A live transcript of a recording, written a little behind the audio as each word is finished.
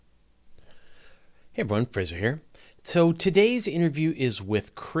Hey everyone, Fraser here. So today's interview is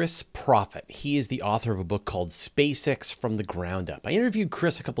with Chris Profit. He is the author of a book called SpaceX from the Ground Up. I interviewed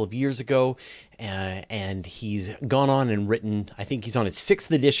Chris a couple of years ago, and he's gone on and written, I think he's on his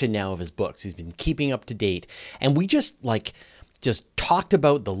sixth edition now of his books. He's been keeping up to date. And we just talked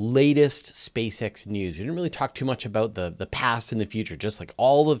about the latest SpaceX news. We didn't really talk too much about the past and the future, just like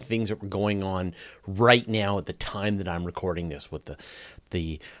all the things that were going on right now at the time that I'm recording this with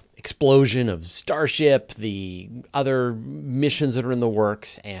the explosion of Starship, the other missions that are in the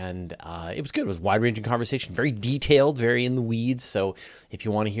works, and it was good. It was a wide-ranging conversation, very detailed, very in the weeds. So if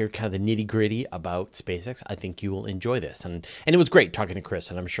you want to hear kind of the nitty-gritty about SpaceX, I think you will enjoy this. And it was great talking to Chris,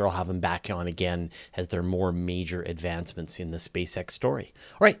 and I'm sure I'll have him back on again as there are more major advancements in the SpaceX story.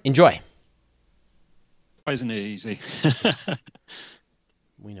 All right, enjoy. Isn't it easy?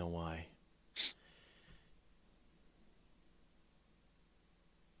 We know why.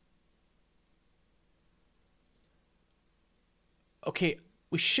 Okay,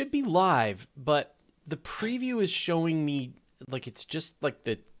 we should be live, but the preview is showing me like it's just like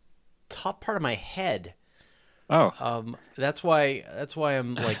the top part of my head. Oh, That's why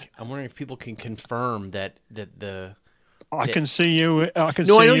I'm wondering if people can confirm that the I that can see you. I can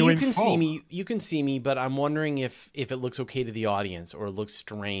no, I see know you you in can see full. me. You can see me, but I'm wondering if it looks okay to the audience or it looks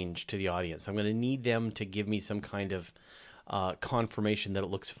strange to the audience. I'm going to need them to give me some kind of confirmation that it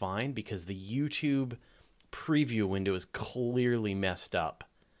looks fine because the YouTube preview window is clearly messed up.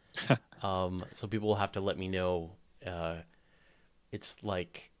 So people will have to let me know. Uh, it's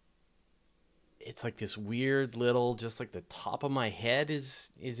like it's like this weird little, just like the top of my head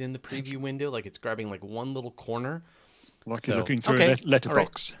is in the It's preview window, like it's grabbing like one little corner. like you're So looking through a okay, all right.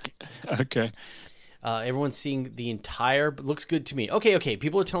 letterbox. Okay. Everyone's seeing the entire. Looks good to me. Okay.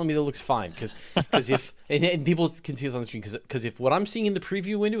 People are telling me that it looks fine because if and people can see this on the screen because if what I'm seeing in the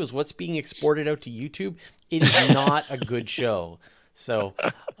preview window is what's being exported out to YouTube, it is not a good show. So,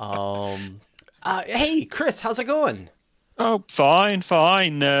 hey Chris, how's it going? Oh, fine,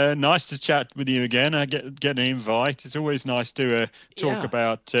 fine. Nice to chat with you again. I get an invite. It's always nice to talk Yeah,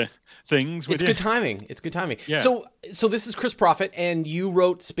 about things with it's you. good timing. It's good timing. Yeah. So this is Chris Profit, and you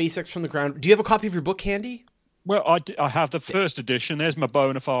wrote SpaceX from the ground. Do you have a copy of your book handy? Well, I have the first edition. There's my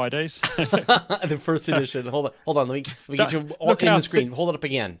bona fides. The first edition. Hold on. Let me get That, you all look in how the screen. Hold it up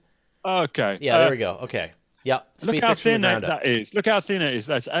again. okay. Yeah, there we go. Okay. Yeah, Look how SpaceX from the thin ground up. that is. Look how thin it is.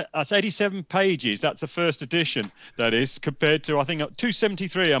 That's 87 pages. That's the first edition. That is compared to I think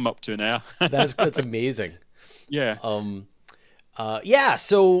 273. I'm up to now. That's amazing. Yeah. Um, yeah.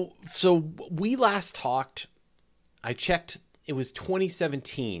 So we last talked. I checked. It was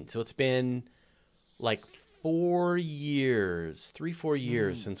 2017. So it's been like 4 years, 4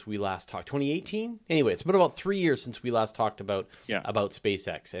 years Mm, since we last talked. 2018. Anyway, it's been about 3 years since we last talked yeah. about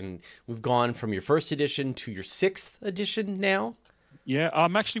SpaceX, and we've gone from your first edition to your sixth edition now. Yeah.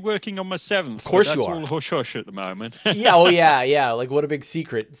 I'm actually working on my Of seventh, but course you that's are. all hush hush at the moment. Yeah. Oh yeah. Like what a big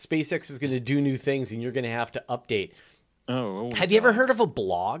secret. SpaceX is going to do new things, and you're going to have to update. Oh, all the Have you ever time. heard of a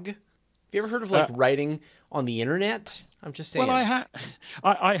blog? Have you ever heard of like Uh, writing on the internet? I'm just well, saying.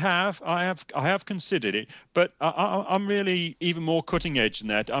 I have considered it, but I'm really even more cutting edge than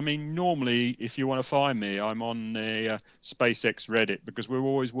that. I mean, normally, if you want to find me, I'm on the SpaceX Reddit because we're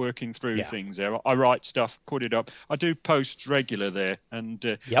always working through Yeah. things there. I write stuff, put it up. I do posts regular there, and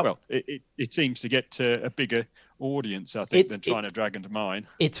Yep. well, it seems to get a bigger audience, I think, It than trying it to drag into mine.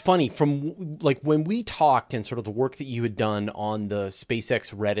 it's funny from like when we talked and sort of the work that you had done on the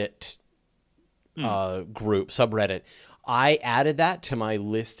SpaceX Reddit Hmm. group subreddit. I added that to my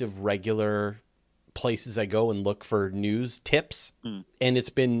list of regular places I go and look for news tips, Hmm. and it's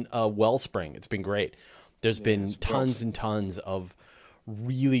been a wellspring. It's been great. There's been Yes. Well, tons and tons of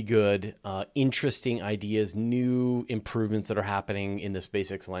really good, interesting ideas, new improvements that are happening in the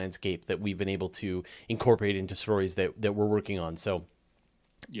SpaceX landscape that we've been able to incorporate into stories that we're working on. So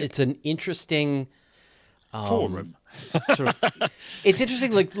yeah. it's an interesting Forum. sort of it's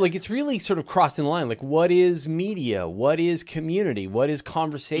interesting like it's really sort of crossed in line like what is media, what is community, what is Hmm.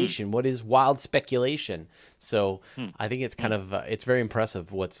 conversation, what is wild speculation. So Hmm. I think it's kind Hmm. of it's very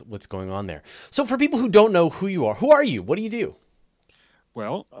impressive what's going on there. So for people who don't know who you are, who are you, what do you do?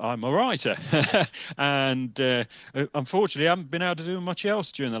 Well, I'm a writer, and unfortunately, I haven't been able to do much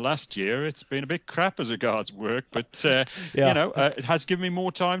else during the last year. It's been a bit crap as regards work, but Yeah. it has given me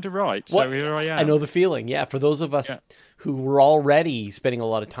more time to write. So What here I I know am. the feeling. Yeah, for those of us Yeah. who were already spending a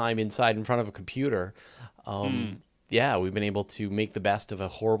lot of time inside in front of a computer, Mm. yeah, we've been able to make the best of a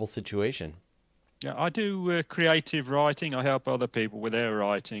horrible situation. Yeah, I do creative writing. I help other people with their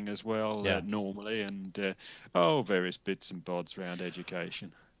writing as well Yeah. normally, and various bits and bobs around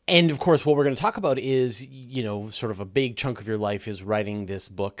education. And of course, what we're going to talk about is, sort of a big chunk of your life is writing this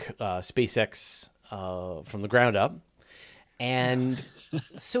book, SpaceX from the ground up. And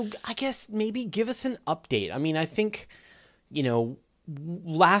so I guess maybe give us an update. I mean, I think, you know,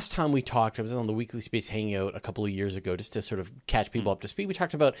 last time we talked, I was on the Weekly Space Hangout a couple of years ago just to sort of catch people up to speed. We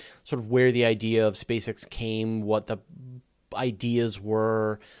talked about sort of where the idea of SpaceX came, what the ideas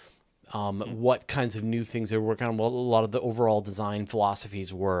were, what kinds of new things they were working on, what a lot of the overall design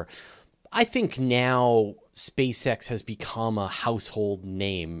philosophies were. I think now SpaceX has become a household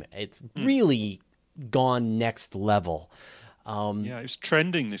name. It's really gone next level. Yeah, it was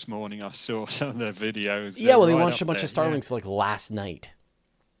trending this morning. I saw some of their videos. Yeah, well, they right launched a up bunch of there. Starlinks like last night.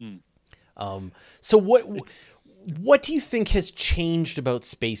 Yeah. So what do you think has changed about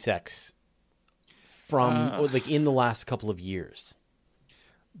SpaceX from like in the last couple of years?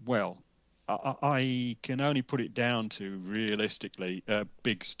 Well, I can only put it down to realistically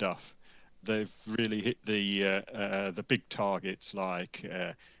big stuff. They've really hit the big targets like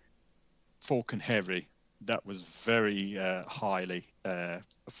Falcon Heavy. That was very highly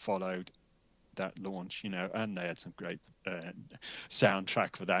followed, that launch, and they had some great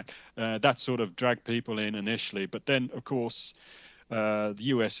soundtrack for that. That sort of dragged people in initially, but then of course the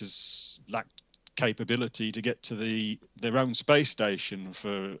US has lacked capability to get to their own space station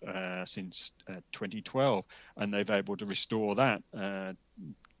for since 2012, and they've able to restore that in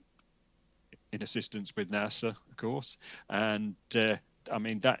assistance with NASA, of course. And I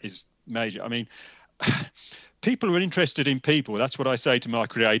mean, that is major. I mean, people are interested in people. That's what I say to my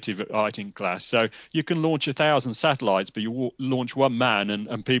creative writing class. So you can launch 1,000 satellites, but you launch one man,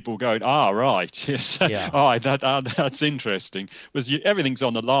 and people go, right, yes, Yeah. all right, that's interesting. Because everything's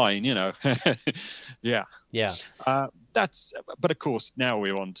on the line, yeah. Yeah. But of course, now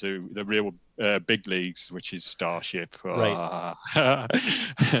we're on to the real big leagues, which is Starship. Right.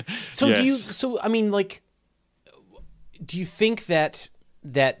 So Yes. I mean, like, do you think that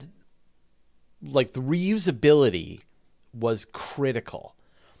like the reusability was critical?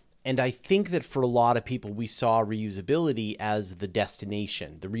 And I think that for a lot of people, we saw reusability as the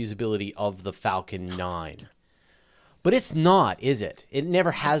destination, the reusability of the Falcon 9. But it's not, is it? It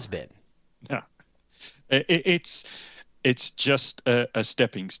never has been. No. It's just a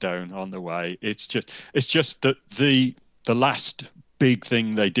stepping stone on the way. It's just that the last big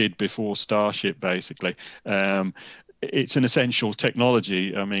thing they did before Starship, basically. It's an essential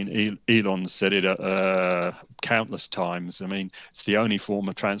technology. I mean, Elon said it countless times. I mean, it's the only form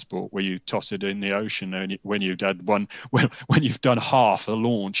of transport where you toss it in the ocean, and when you've done when you've done half a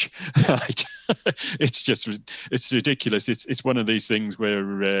launch, it's ridiculous. It's one of these things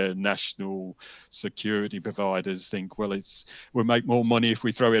where national security providers think, well, we'll make more money if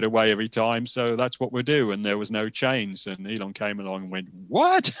we throw it away every time, so that's what we'll do. And there was no change. And Elon came along and went,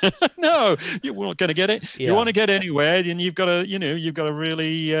 "What? No, you're not going to get it. Yeah. You want to get anywhere, then you've got to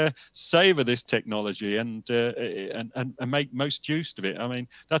really savor this technology and make most use of it. I mean,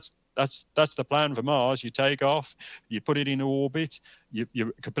 that's the plan for Mars. You take off, you put it in orbit,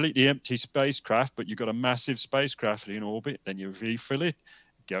 you're a completely empty spacecraft, but you've got a massive spacecraft in orbit. Then you refill it,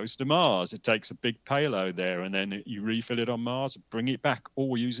 goes to Mars. It takes a big payload there, and then you refill it on Mars, bring it back,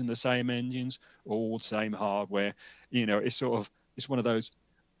 all using the same engines, all the same hardware. It's one of those,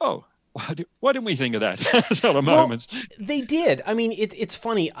 oh, why didn't we think of that sort of moments? They did. I mean, it's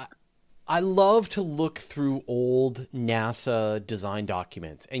funny. I love to look through old NASA design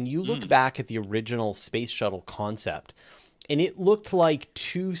documents, and you look back at the original space shuttle concept, and it looked like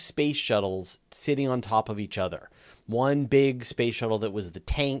two space shuttles sitting on top of each other. One big space shuttle that was the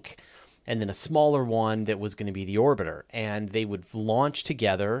tank, and then a smaller one that was going to be the orbiter. And they would launch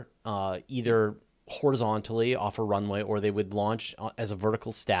together, either horizontally off a runway, or they would launch as a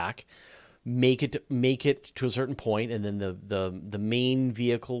vertical stack, make it to a certain point, and then the main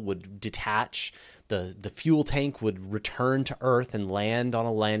vehicle would detach. The fuel tank would return to Earth and land on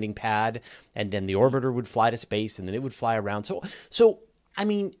a landing pad, and then the orbiter would fly to space, and then it would fly around. So I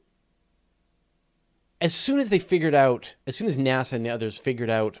mean, as soon as NASA and the others figured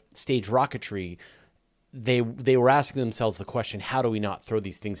out stage rocketry, they were asking themselves the question, how do we not throw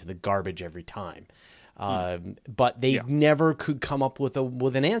these things in the garbage every time? But they never could come up with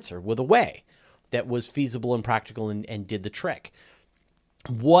an answer, with a way that was feasible and practical and did the trick.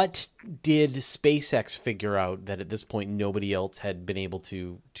 What did SpaceX figure out that at this point nobody else had been able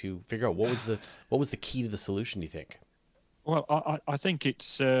to figure out? What was the key to the solution, do you think? Well, I think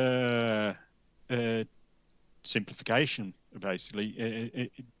it's simplification,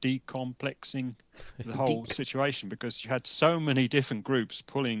 basically, decomplexing the whole situation, because you had so many different groups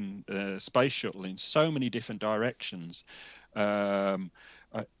pulling space shuttle in so many different directions.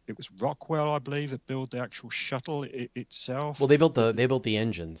 it was Rockwell, I believe, that built the actual shuttle Well, itself. But they built the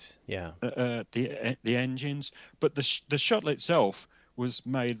engines. Yeah. the engines, but the shuttle itself was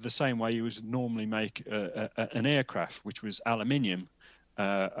made the same way you would normally make an aircraft, which was aluminium.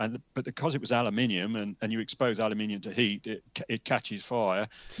 But because it was aluminium and you expose aluminium to heat, it catches fire.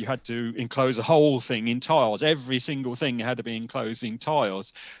 You had to enclose the whole thing in tiles. Every single thing had to be enclosed in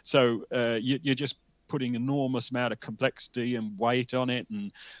tiles. So you're just putting enormous amount of complexity and weight on it,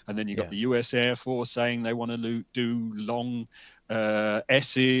 and then you got Yeah. the US Air Force saying they want to do long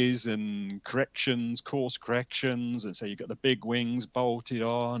S's and course corrections, and so you've got the big wings bolted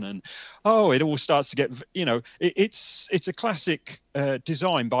on, and it all starts to get, it's a classic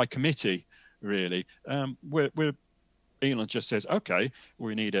design by committee, really. We're Elon just says, okay,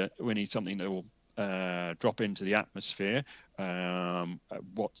 we need something that will drop into the atmosphere.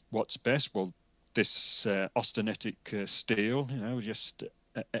 What's best? Well, this austenitic steel, just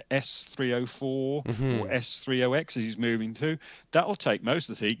S304 or Hmm. S30X as he's moving through. That'll take most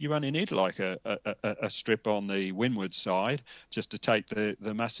of the heat. You only need like a strip on the windward side just to take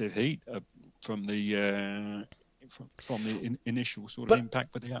the massive heat from the initial sort of But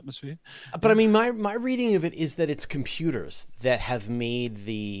impact with the atmosphere. I mean, my reading of it is that it's computers that have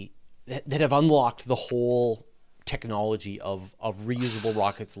made that have unlocked the whole technology of reusable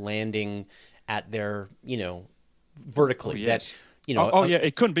rockets landing at their, Oh vertically. That, yes. Yeah.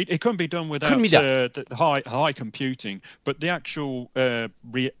 It couldn't be done couldn't be without done. the high computing, but the actual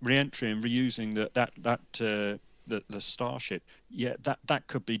re-entry and reusing the Starship, yeah, that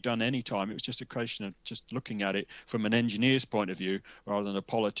could be done anytime. It was just a question of just looking at it from an engineer's point of view rather than a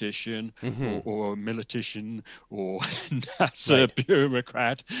politician Hmm. or a militician or NASA Right.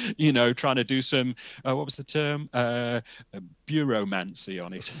 bureaucrat, trying to do some what was the term? Bureaumancy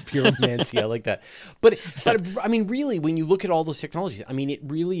on it. Pyromancy, I like that. But I mean, really, when you look at all those technologies, I mean, it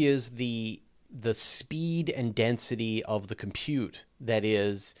really is the speed and density of the compute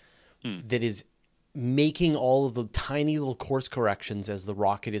Hmm. that is making all of the tiny little course corrections as the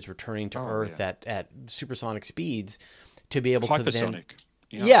rocket is returning to Oh Earth yeah. at supersonic speeds to be able to then, Hypersonic.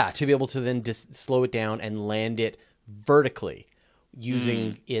 Yeah. yeah, to be able to then just slow it down and land it vertically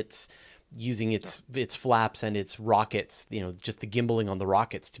Mm. using its flaps and its rockets, just the gimbaling on the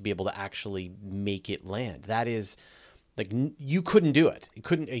rockets to be able to actually make it land. That is like, you couldn't do it.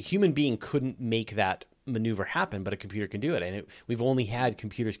 A human being couldn't make that maneuver happen, but a computer can do it. And we've only had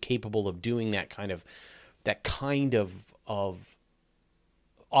computers capable of doing that kind of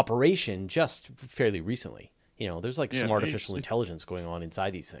operation just fairly recently. There's like Yeah. some artificial intelligence going on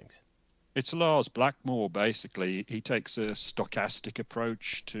inside these things. It's Lars Blackmore, basically. He takes a stochastic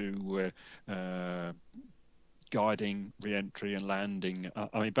approach to guiding re-entry and landing.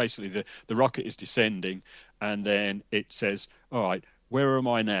 I mean, basically, the rocket is descending, and then it says, "All right, where am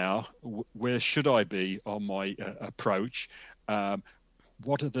I now? Where should I be on my approach? Um,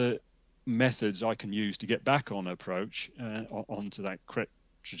 what are the methods I can use to get back on approach onto that correct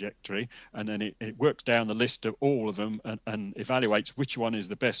trajectory?" And then it works down the list of all of them and evaluates which one is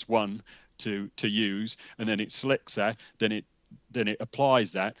the best one to use, and then it selects that. Then it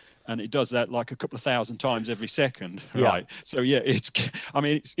applies that, and it does that like a couple of thousand times every second, Yeah. right? So yeah,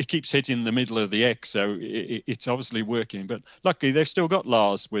 it keeps hitting the middle of the X, so it's obviously working. But luckily, they've still got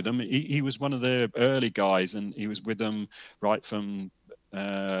Lars with them. He was one of the early guys, and he was with them right from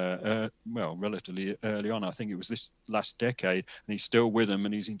well, relatively early on. I think it was this last decade, and he's still with them,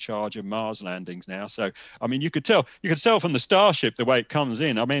 and he's in charge of Mars landings now. So, I mean, you could tell from the Starship the way it comes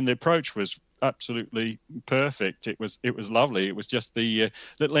in. I mean, the approach was absolutely perfect. It was lovely. It was just the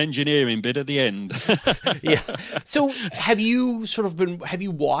little engineering bit at the end. Yeah. So have you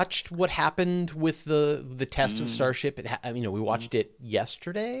watched what happened with the test of mm, Starship? We mm, watched it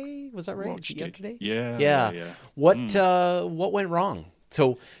yesterday. Was that right? watched it. Yesterday? Yeah, yeah, Yeah. yeah. Mm. What went wrong?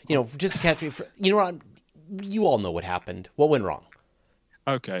 So, just to catch me, what, you all know what happened. What went wrong?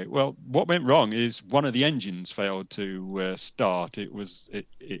 Okay, well, what went wrong is one of the engines failed to start. It was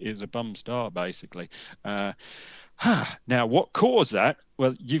a bum start basically. Uh, Now, what caused that?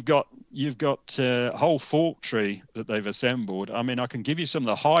 Well, you've got a whole fault tree that they've assembled. I mean, I can give you some of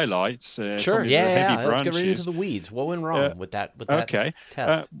the highlights, Sure. probably Yeah, the heavy yeah, yeah. Let's get right into branches. the weeds. What went Uh, wrong with that okay, uh,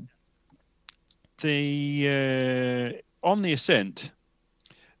 test? the on the ascent,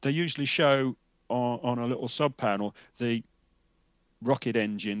 they usually show on a little sub panel the rocket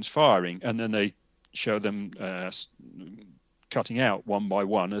engines firing, and then they show them cutting out one by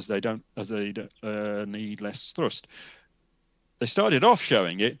one as they need less thrust. They started off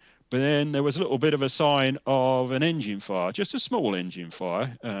showing it, But then there was a little bit of a sign of an engine fire, just a small engine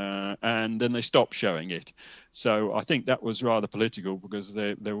fire, and then they stopped showing it. So I think that was rather political because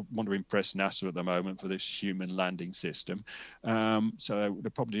they want to impress NASA at the moment for this human landing system. So they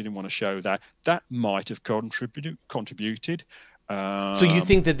probably didn't want to show that. That might have contributed. So you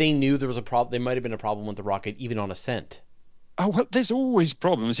think that they knew there was a problem? There might have been a problem with the rocket even on ascent. Oh, well, there's always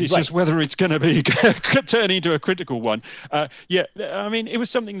problems. It's Right. just whether it's going to be turn into a critical one. Yeah, I mean, it was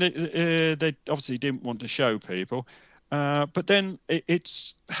something that they obviously didn't want to show people. But then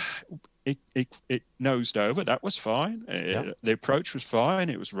it nosed over. That was fine. Yeah. The approach was fine.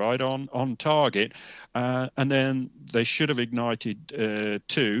 It was right on target. And then they should have ignited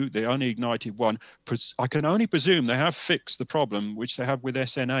two. They only ignited one. I can only presume they have fixed the problem which they have with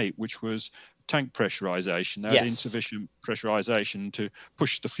SN8, which was tank pressurization. They had insufficient pressurization to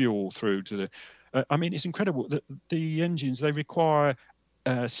push the fuel through to the. I mean, it's incredible that the engines, they require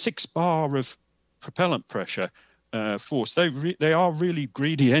 6 bar of propellant pressure. Force. They are really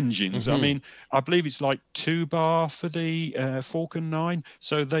greedy engines. I mean, I believe it's like 2 bar for the Falcon 9,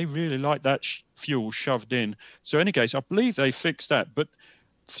 so they really like that fuel shoved in. So in any case, I believe they fixed that, but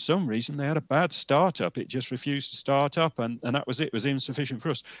for some reason they had a bad startup. It just refused to start up, and that was it. It was insufficient for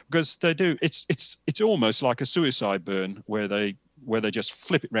us because they do. It's almost like a suicide burn where they just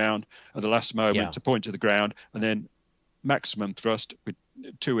flip it round at the last moment to point to the ground, and then maximum thrust with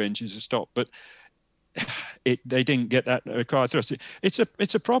 2 engines to stop. But they didn't get that required thrust. It's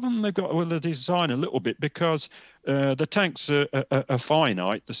a problem they've got with the design a little bit because the tanks are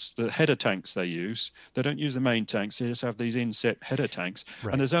finite. The header tanks they use, they don't use the main tanks. They just have these inset header tanks,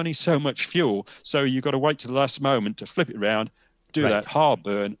 and there's only so much fuel. So you've got to wait to the last moment to flip it around, do that hard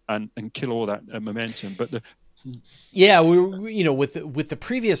burn, and kill all that momentum. But with the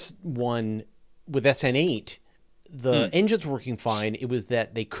previous one with SN8. The engine's working fine. It was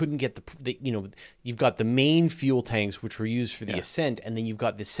that they couldn't get you've got the main fuel tanks, which were used for the ascent, and then you've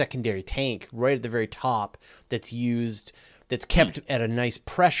got this secondary tank right at the very top that's kept at a nice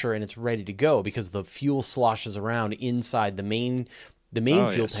pressure, and it's ready to go because the fuel sloshes around inside the main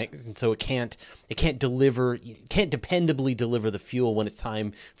fuel tanks, and so it can't dependably deliver the fuel when it's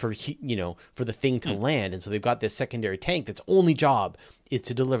time for the thing to land. And so they've got this secondary tank that's only job is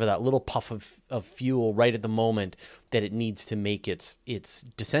to deliver that little puff of fuel right at the moment that it needs to make its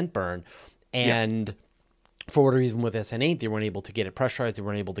descent burn. And for whatever reason with SN8, they weren't able to get it pressurized. They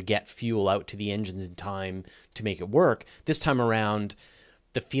weren't able to get fuel out to the engines in time to make it work. This time around,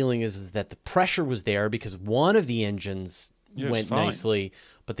 the feeling is that the pressure was there because one of the engines went nicely,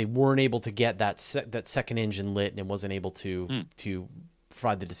 but they weren't able to get that second engine lit, and it wasn't able to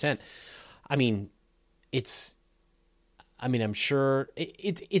provide the descent. I mean, I'm sure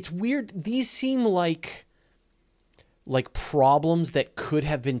it's weird. These seem like problems that could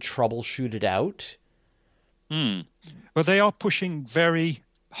have been troubleshooted out. Well, they are pushing very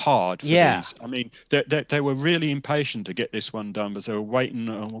hard for these. I mean, they were really impatient to get this one done, but they were waiting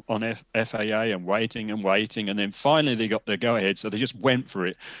on FAA and waiting, and then finally they got their go-ahead, so they just went for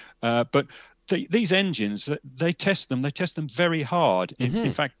it. But these engines, they test them very hard.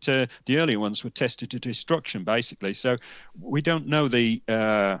 In fact, the earlier ones were tested to destruction, basically. So we don't know the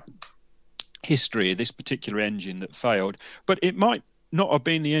history of this particular engine that failed, but it might not have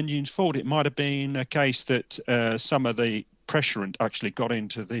been the engine's fault. It might have been a case that some of the pressurant actually got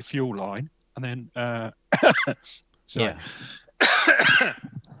into the fuel line, and then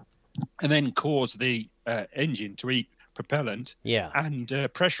and then caused the engine to eat propellant and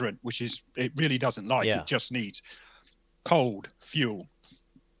pressurant, which it really doesn't like. It just needs cold fuel.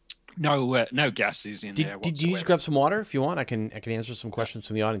 No gases in there whatsoever. Did you just grab some water? If you want, I can answer some questions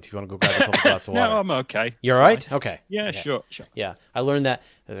from the audience if you want to go grab yourself a glass of water. No, I'm okay. You're all right? Okay. Yeah, sure. Yeah, I learned that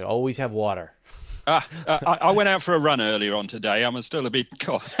I always have water. I went out for a run earlier on today. I'm still a bit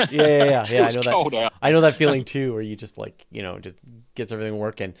cold. Yeah. I know that. I know that feeling too, where you just just gets everything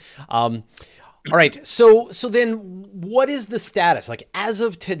working. All right. So then, what is the status? Like as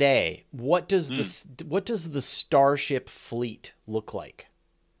of today, what does the Starship fleet look like?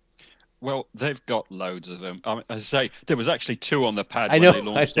 Well, they've got loads of them. As I say, there was actually 2 on the pad when they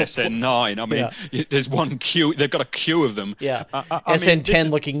launched SN9. I mean, there's one queue. They've got a queue of them. Yeah.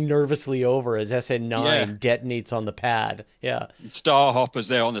 SN10 looking nervously over as SN9 detonates on the pad. Yeah. Starhopper's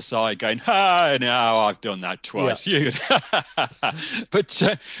there on the side going, no, I've done that twice. Yeah.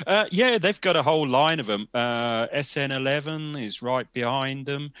 But, they've got a whole line of them. SN11 is right behind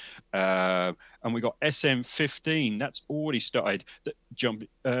them. and we got SM-15. That's already started jump.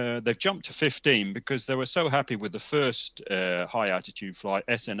 They've jumped to 15 because they were so happy with the first high altitude flight,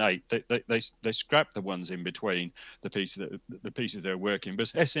 SN8. They scrapped the ones in between the pieces they're working. But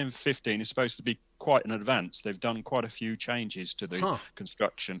SM-15 is supposed to be quite an advance. They've done quite a few changes to the Huh.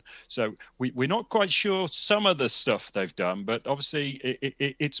 construction, so we're not quite sure some of the stuff they've done, but obviously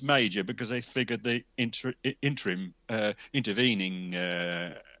it's major because they figured the intervening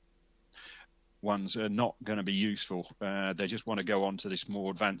ones are not going to be useful. They just want to go on to this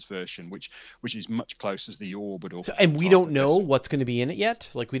more advanced version, which is much closer to the orbital So, and we type don't of know vessel. what's going to be in it yet.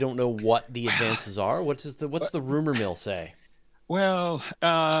 Like we don't know what the advances are. What's the rumor mill say? Well,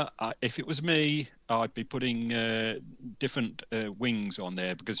 if it was me, I'd be putting different wings on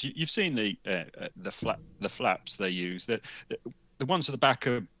there because you've seen the flaps they use. The ones at the back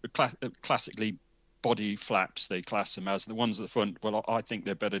are classically body flaps. They class them as the ones at the front. Well, I think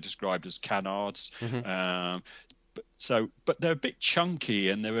they're better described as canards. Hmm. But they're a bit chunky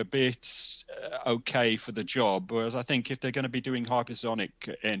and they're a bit okay for the job. Whereas I think if they're going to be doing hypersonic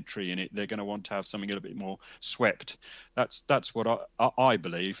entry in it, they're going to want to have something a little bit more swept. That's what I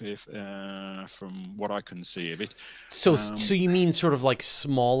believe, if from what I can see of it. So you mean sort of like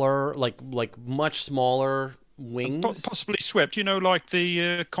smaller, like much smaller wings? Possibly swept, like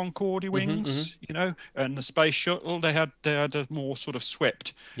the Concorde Hmm. Hmm. wings, and the space shuttle. They had a more sort of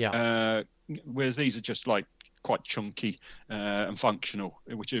swept, Yeah. uh, whereas these are just like quite chunky and functional,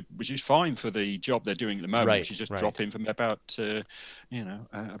 which is fine for the job they're doing at the moment, which Right. is just Right. dropping from about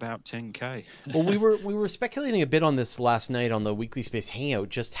 10K. Well, we were speculating a bit on this last night on the Weekly Space Hangout,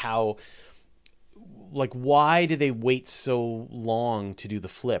 just how like why do they wait so long to do the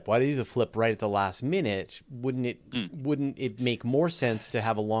flip? Why do they do the flip right at the last minute? Wouldn't it make more sense to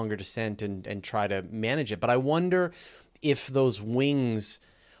have a longer descent and try to manage it? But I wonder if those wings,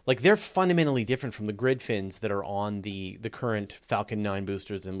 like they're fundamentally different from the grid fins that are on the current Falcon 9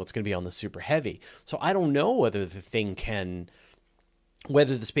 boosters and what's going to be on the Super Heavy. So I don't know whether the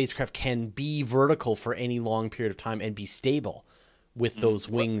spacecraft can be vertical for any long period of time and be stable with those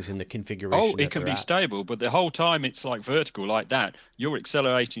Well, wings in the oh, configuration it that can they're be at. stable, but the whole time it's like vertical like that. You're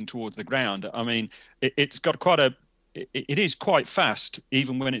accelerating towards the ground. I mean, it's got it is quite fast,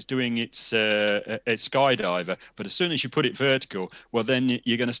 even when it's doing its skydiver. But as soon as you put it vertical, well, then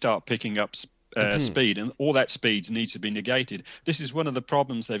you're going to start picking up Hmm. speed, and all that speed needs to be negated. This is one of the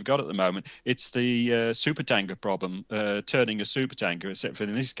problems they've got at the moment. It's the supertanker problem, turning a supertanker, except for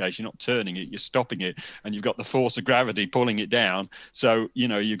in this case, you're not turning it, you're stopping it, and you've got the force of gravity pulling it down. So,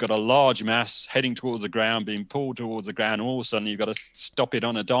 you've got a large mass heading towards the ground, being pulled towards the ground, and all of a sudden you've got to stop it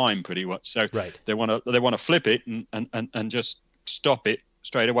on a dime pretty much. So Right. they want to flip it and just stop it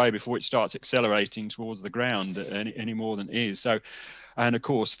straight away before it starts accelerating towards the ground any more than it is. So, and of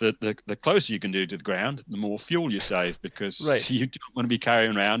course, the closer you can do to the ground, the more fuel you save because Right. you don't want to be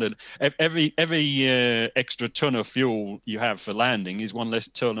carrying around. And every extra ton of fuel you have for landing is one less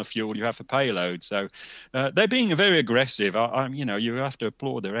ton of fuel you have for payload. So they're being very aggressive. You have to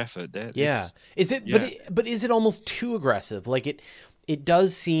applaud their effort. Yeah. Is it? Yeah. But is it almost too aggressive? Like it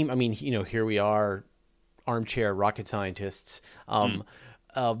does seem. I mean, here we are, armchair rocket scientists. Mm,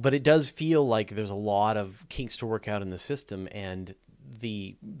 But it does feel like there's a lot of kinks to work out in the system, and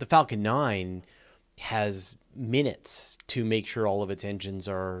the Falcon 9 has minutes to make sure all of its engines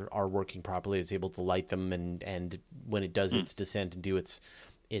are working properly. It's able to light them, and when it does mm. its descent and do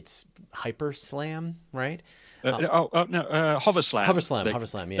its hyper slam, right? No, hover slam. Hover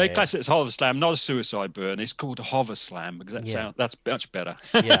slam. Yeah, They yeah, class it as hover slam, not a suicide burn. It's called a hover slam because yeah. that's much better.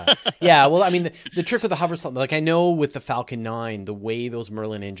 Yeah. Yeah. Well, I mean, the trick with the hover slam, like I know with the Falcon 9, the way those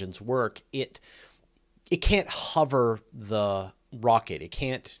Merlin engines work, it can't hover the rocket.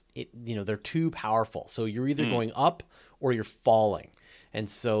 They're too powerful. So you're either Mm, going up or you're falling. And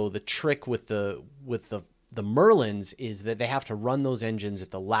so the trick with the Merlins is that they have to run those engines at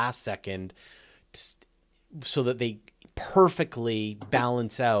the last second so that they perfectly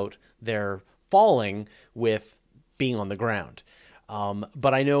balance out their falling with being on the ground.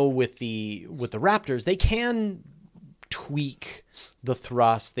 But I know with the Raptors, they can tweak the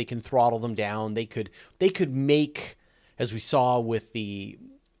thrust. They can throttle them down. They could make, as we saw with the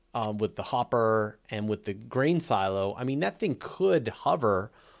hopper and with the grain silo. I mean, that thing could hover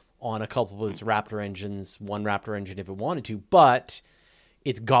on a couple of its Raptor engines, one Raptor engine if it wanted to, but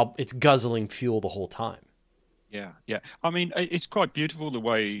it's guzzling fuel the whole time. yeah, yeah. I mean, it's quite beautiful the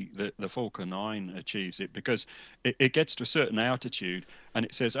way the Falcon 9 achieves it because it gets to a certain altitude and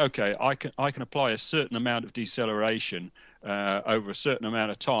it says, okay, I can apply a certain amount of deceleration over a certain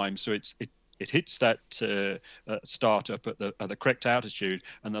amount of time, so it hits that startup at the correct altitude,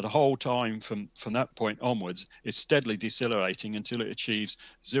 and that the whole time from that point onwards, it's steadily decelerating until it achieves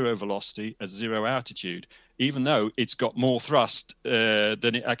zero velocity at zero altitude, even though it's got more thrust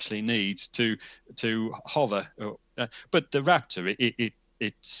than it actually needs to hover. But the Raptor,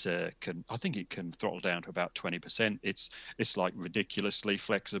 it's can, I think it can throttle down to about 20%. It's like ridiculously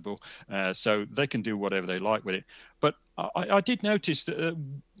flexible, so they can do whatever they like with it. But I did notice that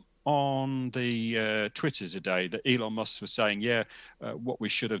on the Twitter today that Elon Musk was saying, yeah, what we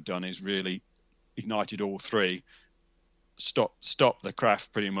should have done is really ignited all three, stop the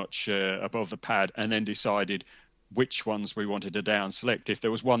craft pretty much above the pad, and then decided which ones we wanted to down select. If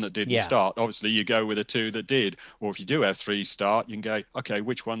there was one that didn't start, obviously you go with the two that did. Or if you do have three start, you can go, okay,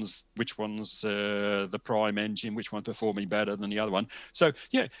 which one's the prime engine, which one's performing better than the other one. So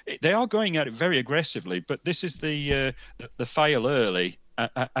yeah, they are going at it very aggressively, but this is the fail early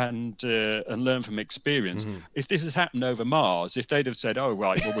and learn from experience. Mm-hmm. If this has happened over Mars, if they'd have said, oh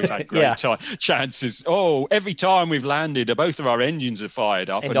right, well, we've had great chances, oh, every time we've landed both of our engines are fired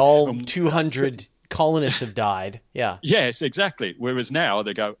up, and all 200 colonists have died. Yes, exactly. Whereas now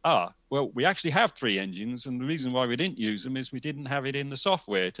they go, well, we actually have three engines, and the reason why we didn't use them is we didn't have it in the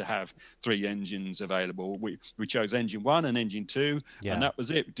software to have three engines available. We chose engine one and engine two, and that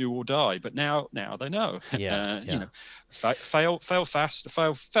was it, do or die. But now they know. You know, fail fast,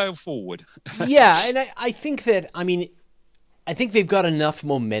 fail forward. And I think that, I think they've got enough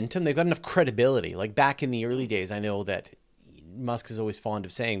momentum, they've got enough credibility. Like back in the early days, I know that Musk is always fond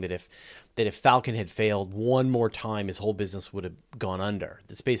of saying that if Falcon had failed one more time, his whole business would have gone under.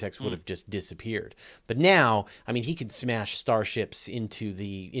 The SpaceX would have just disappeared. But now, he can smash starships into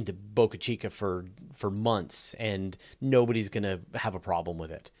Boca Chica for months, and nobody's going to have a problem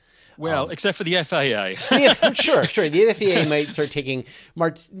with it. Well, except for the FAA. Sure. The FAA might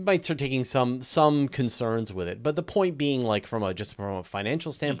start taking some concerns with it. But the point being, like from a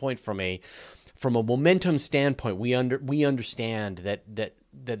financial standpoint, from a momentum standpoint, we understand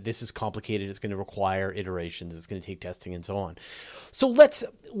that this is complicated. It's going to require iterations. It's going to take testing and so on. So let's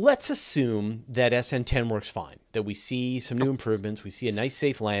assume that SN10 works fine. That we see some new improvements. We see a nice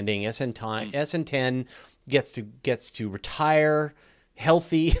safe landing. SN10 gets to retire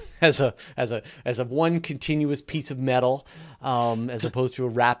healthy as a one continuous piece of metal, as opposed to a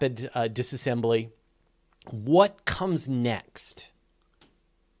rapid disassembly. What comes next?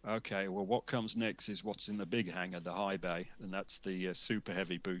 Okay, well, what comes next is what's in the big hangar, the high bay, and that's the super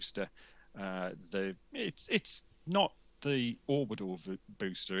heavy booster. It's not the orbital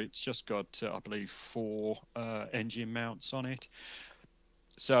booster. It's just got, I believe, 4 engine mounts on it.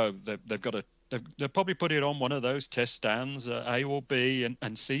 So they'll probably put it on one of those test stands, A or B,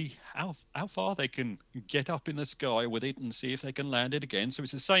 and see how far they can get up in the sky with it, and see if they can land it again. So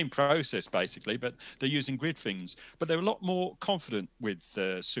it's the same process basically, but they're using grid fins. But they're a lot more confident with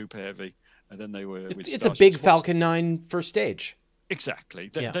Super Heavy than they were with. It's a big Falcon 9 first stage. Exactly.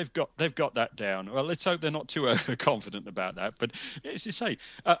 They've got that down. Well, let's hope they're not too overconfident about that. But as you say,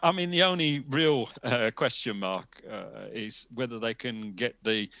 the only real question mark is whether they can get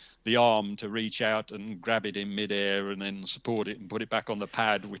the arm to reach out and grab it in midair and then support it and put it back on the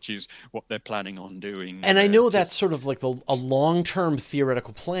pad, which is what they're planning on doing. And I know that's sort of like a long-term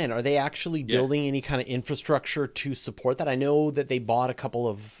theoretical plan. Are they actually building any kind of infrastructure to support that? I know that they bought a couple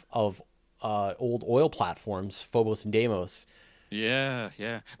of old oil platforms, Phobos and Deimos. Yeah.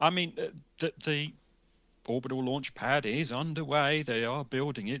 The orbital launch pad is underway. They are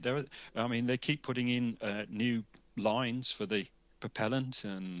building it. They keep putting in new lines for the propellant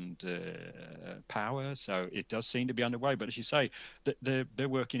and power, so it does seem to be underway. But as you say, they're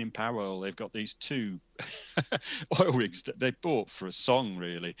working in parallel. They've got these 2 oil rigs that they bought for a song,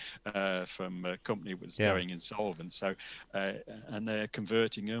 really, from a company that was going insolvent. So, and they're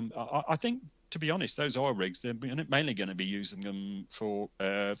converting them. I think, to be honest, those oil rigs, they're mainly going to be using them for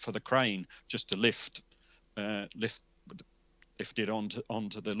the crane, just to lift it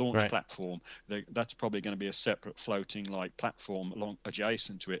onto the launch platform. That's probably going to be a separate floating platform along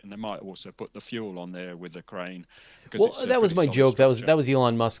adjacent to it, and they might also put the fuel on there with the crane. Well, that was my joke. Structure. That was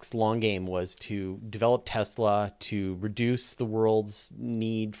Elon Musk's long game, was to develop Tesla, to reduce the world's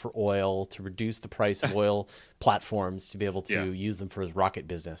need for oil, to reduce the price of oil platforms, to be able to use them for his rocket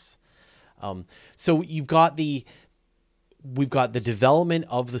business. So we've got the development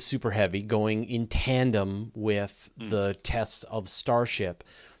of the Super Heavy going in tandem with the tests of Starship.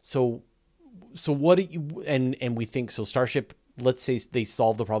 So what do you, and we think, so Starship, let's say they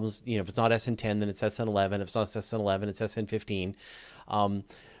solve the problems, if it's not SN10, then it's SN11. If it's not SN11, it's SN15.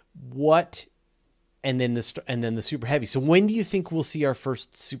 and then the Super Heavy. So when do you think we'll see our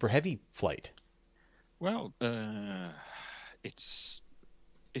first Super Heavy flight? Well, it's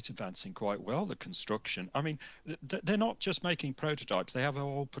it's advancing quite well, the construction. I mean, they're not just making prototypes, they have a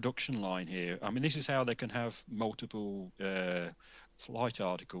whole production line here. I mean, this is how they can have multiple flight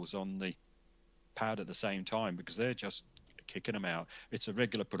articles on the pad at the same time, because they're just kicking them out. It's a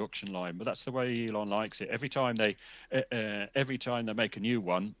regular production line, but that's the way Elon likes it. Every time they make a new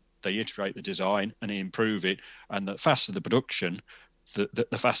one, they iterate the design and improve it, and the faster the production,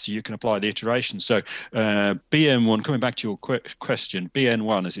 the faster you can apply the iteration. So BN1, coming back to your question,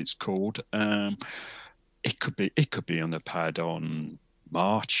 BN1 as it's called, it could be on the pad on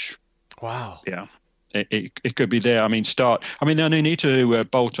March. Wow. Yeah. It could be there. I mean, they only need to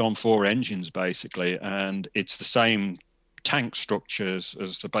bolt on 4 engines basically, and it's the same tank structures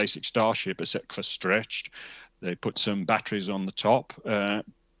as the basic Starship, except for stretched. They put some batteries on the top.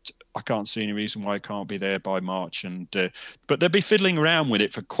 I can't see any reason why it can't be there by March, but they'll be fiddling around with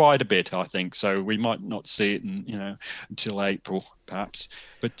it for quite a bit, I think. So we might not see it, until April, perhaps.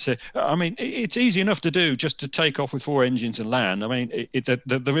 But I mean, it's easy enough to do, just to take off with 4 engines and land. I mean,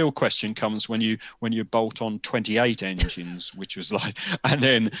 the real question comes when you bolt on 28 engines, which was like, and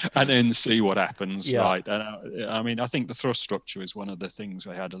then see what happens, Yeah. right? And I mean, I think the thrust structure is one of the things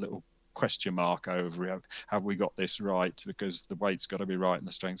we had a little question mark over. Have we got this right? Because the weight's got to be right and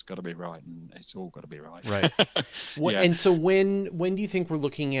the strength's got to be right, and it's all got to be right. Right. Yeah. And so when do you think we're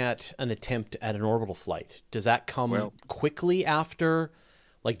looking at an attempt at an orbital flight? Does that come Well, quickly after?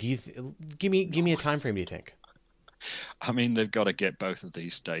 Like, give me a time frame? Do you think? I mean, they've got to get both of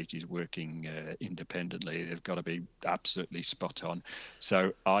these stages working independently. They've got to be absolutely spot on.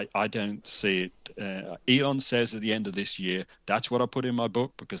 So I don't see it. Elon says at the end of this year. That's what I put in my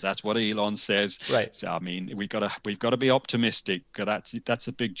book, because that's what Elon says. Right. So I mean, we've got to be optimistic, because that's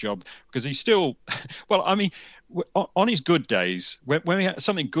a big job, because he's still. Well, I mean, on his good days, when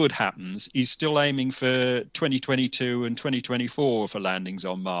something good happens, he's still aiming for 2022 and 2024 for landings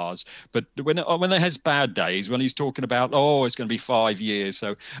on Mars. But when they has bad days, when he's talking about, oh, it's going to be 5 years,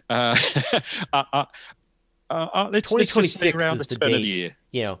 so uh, uh, let's just say 2026 around is the the turn of the date. year.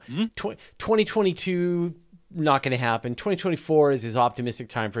 You know, Hmm? 2022 not going to happen. 2024 is his optimistic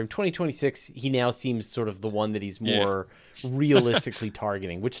time frame. 2026, he now seems sort of the one that he's Yeah. more realistically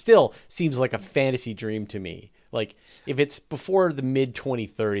targeting, which still seems like a fantasy dream to me. Like, if it's before the mid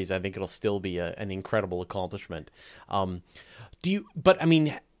 2030s, I think it'll still be an incredible accomplishment. But I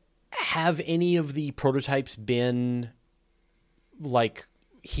mean, have any of the prototypes been like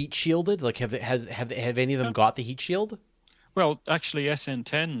heat shielded? Like, have any of them got the heat shield? Well, actually,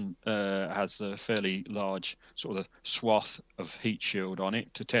 SN10 has a fairly large sort of swath of heat shield on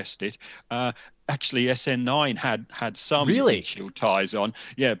it to test it. Actually, SN9 had some heat Really? shield ties on.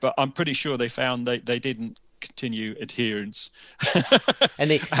 Yeah, but I'm pretty sure they found they didn't continue adherence And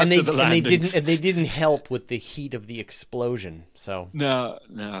they and after they the and they landing. didn't help with the heat of the explosion. So No,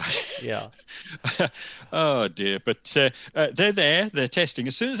 no. yeah. Oh dear, but they're there. They're testing.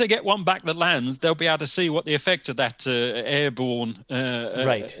 As soon as they get one back that lands, they'll be able to see what the effect of that airborne,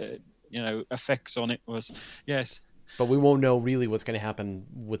 Right. effects on it was. Yes. But we won't know really what's going to happen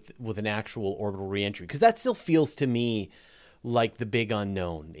with an actual orbital reentry, because that still feels to me like the big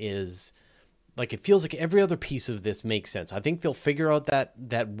unknown. Is like, it feels like every other piece of this makes sense. I think they'll figure out that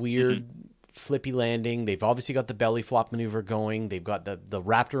Hmm. weird flippy landing. They've obviously got the belly flop maneuver going. They've got the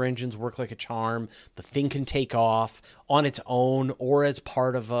Raptor engines work like a charm. The thing can take off on its own or as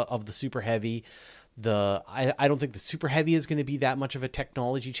part of the Super Heavy. I don't think the Super Heavy is going to be that much of a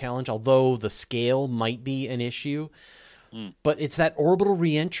technology challenge, although the scale might be an issue. Mm. But it's that orbital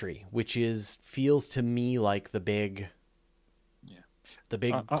reentry, which feels to me like Yeah. the I,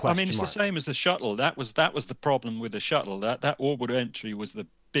 big I mean, question it's the mark. same as the shuttle. That was the problem with the shuttle. That orbital entry was the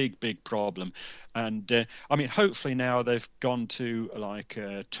big problem. And I mean, hopefully now they've gone to like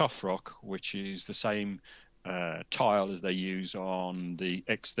tough rock, which is the same tile as they use on the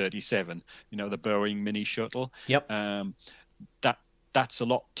X-37. The Boeing mini shuttle. Yep. Um, that that's a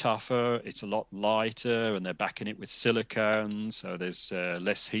lot tougher. It's a lot lighter, and they're backing it with silicone, so there's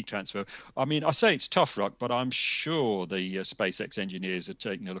less heat transfer. I mean, I say it's tough rock, but I'm sure the SpaceX engineers are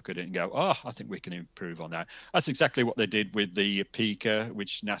taking a look at it and go, "Oh, I think we can improve on that." That's exactly what they did with the Pika,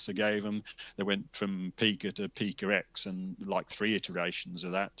 which NASA gave them. They went from Pika to Pika X, and like 3 iterations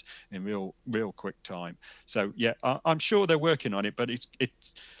of that in real quick time. So yeah, I'm sure they're working on it, but it's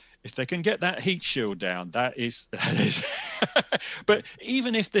if they can get that heat shield down, that is. But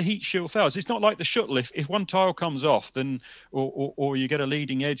even if the heat shield fails, it's not like the shuttle. If one tile comes off, then or you get a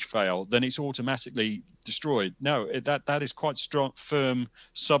leading edge fail, then it's automatically destroyed. No, that is quite strong, firm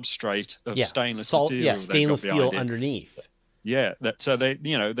substrate of Yeah. stainless Salt. Yeah. material they've got Stainless steel behind it. underneath. Yeah, that so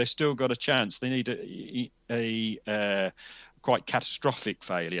they still got a chance. They need a quite catastrophic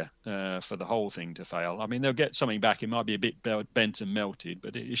failure for the whole thing to fail. I mean, they'll get something back. It might be a bit bent and melted,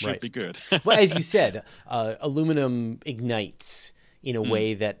 but it should Right. be good. Well, as you said, aluminum ignites in a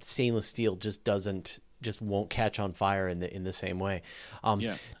way that stainless steel just won't catch on fire in the same way.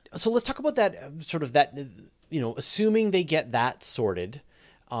 Yeah. So let's talk about that sort of that, assuming they get that sorted,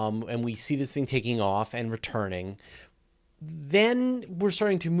 and we see this thing taking off and returning, then we're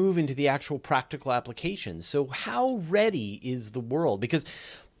starting to move into the actual practical applications. So how ready is the world? Because,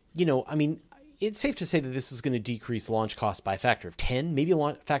 I mean, it's safe to say that this is going to decrease launch costs by a factor of 10, maybe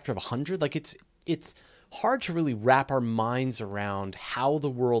a factor of 100. Like it's hard to really wrap our minds around how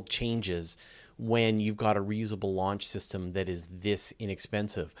the world changes when you've got a reusable launch system that is this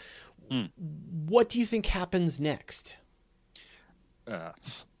inexpensive. What do you think happens next?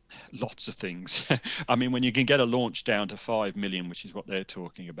 Lots of things. I mean, when you can get a launch down to 5 million, which is what they're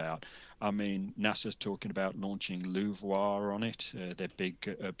talking about. I mean, NASA's talking about launching LUVOIR on it, their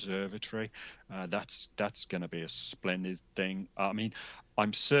big observatory. That's going to be a splendid thing. I mean,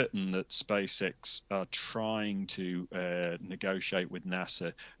 I'm certain that SpaceX are trying to negotiate with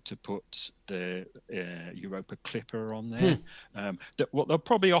NASA to put the Europa Clipper on there. They'll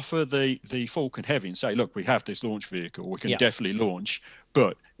probably offer the Falcon Heavy and say, look, we have this launch vehicle, we can definitely launch,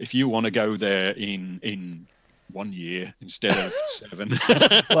 but if you want to go there in 1 year instead of 7.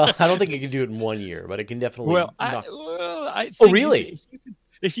 Well, I don't think it can do it in 1 year, but it can definitely. I think oh, really?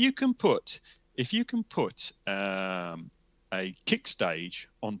 If you can put a kick stage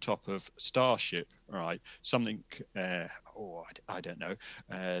on top of Starship, right? Something, I don't know.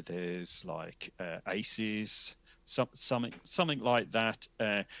 There's like ACES, something like that,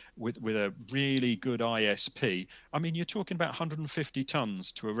 with a really good ISP. I mean, you're talking about 150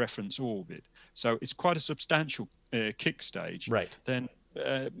 tons to a reference orbit, so it's quite a substantial kick stage. Right. Then.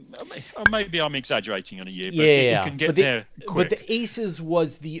 Maybe I'm exaggerating on a year, but you can get there quick. But the ACES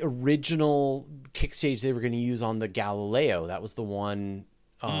was the original kick stage they were going to use on the Galileo. That was the one,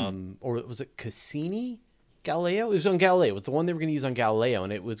 or was it Cassini? Galileo? It was on Galileo. It was the one they were going to use on Galileo,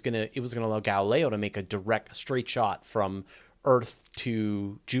 and it was going to allow Galileo to make a straight shot from Earth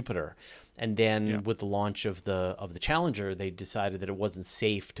to Jupiter. And then with the launch of the Challenger, they decided that it wasn't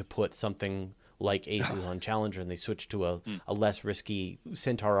safe to put something like ACES on Challenger, and they switched to a less risky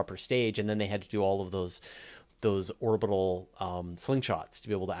Centaur upper stage, and then they had to do all of those orbital slingshots to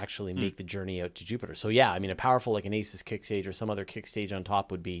be able to actually make the journey out to Jupiter. So yeah, I mean, a powerful like an ACES kick stage or some other kick stage on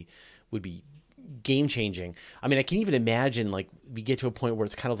top would be game changing. I mean, I can even imagine like we get to a point where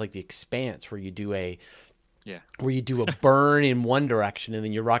it's kind of like the Expanse, where you do a burn in one direction and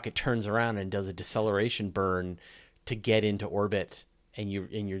then your rocket turns around and does a deceleration burn to get into orbit. And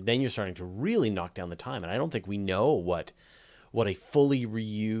you're starting to really knock down the time. And I don't think we know what a fully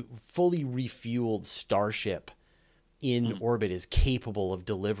refueled Starship in orbit is capable of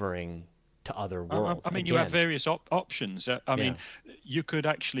delivering to other worlds. I mean, you have various options. I mean, you could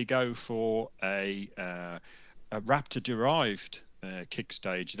actually go for a Raptor-derived kick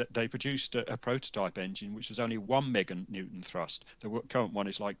stage. That they produced a prototype engine which was only 1 meganewton thrust. The current one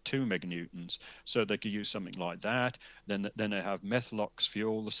is like 2 meganewtons, so they could use something like that. Then they have Methalox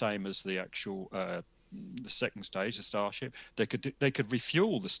fuel, the same as the actual the second stage, the Starship. They could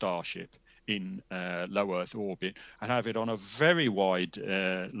refuel the Starship in low Earth orbit and have it on a very wide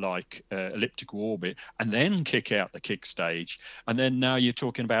elliptical orbit, and then kick out the kick stage. And then now you're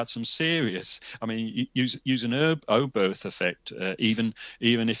talking about some serious, I mean, use an Oberth effect. Even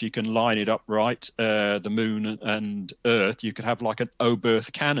if you can line it up right, the moon and Earth, you could have like an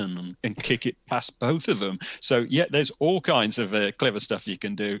Oberth cannon and kick it past both of them. So yeah, there's all kinds of clever stuff you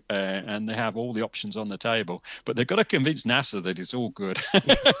can do, and they have all the options on the table, but they've got to convince NASA that it's all good.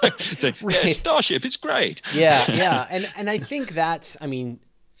 So, yeah, Starship, it's great. Yeah. And I think that's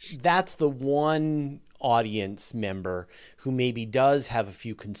the one audience member who maybe does have a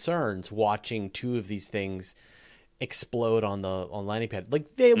few concerns watching two of these things explode on landing pad.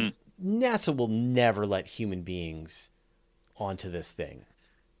 Like NASA will never let human beings onto this thing.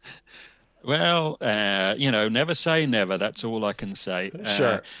 Well, never say never. That's all I can say.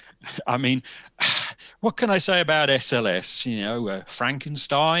 Sure. I mean, what can I say about SLS?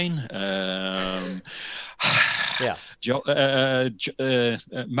 Frankenstein, yeah,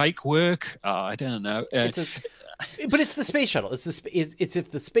 make work. I don't know. But it's the space shuttle. It's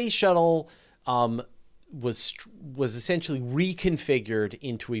if the space shuttle um, was essentially reconfigured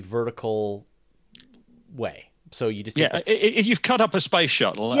into a vertical way. So you just take Yeah, you've cut up a space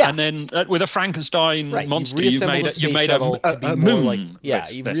shuttle, yeah, and then with a Frankenstein right. You've monster, reassembled the you've space made shuttle to be a more like moon yeah.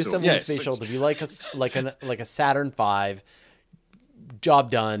 You've vessel. reassembled the Yes, space shuttle to be like a Saturn V. Job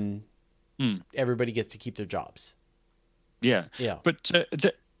done. mm, Everybody gets to keep their jobs. yeah. Yeah. But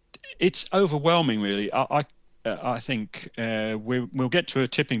it's overwhelming, really. I think we'll get to a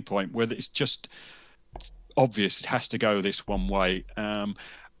tipping point where it's just obvious it has to go this one way.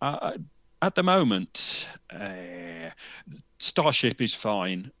 Uh, at the moment, Starship is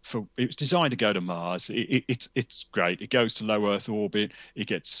fine. It was designed to go to Mars. It's great. It goes to low Earth orbit. It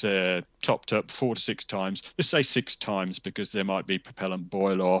gets topped up 4 to 6 times. Let's say 6 times because there might be propellant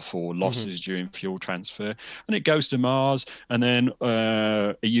boil off or losses during fuel transfer. And it goes to Mars, and then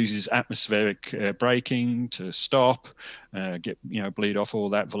it uses atmospheric braking to stop, get bleed off all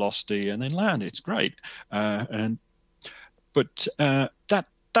that velocity, and then land. It's great. But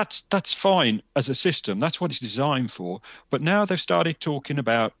that's fine as a system. That's what it's designed for. But now they've started talking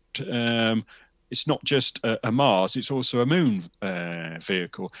about it's not just a Mars; it's also a Moon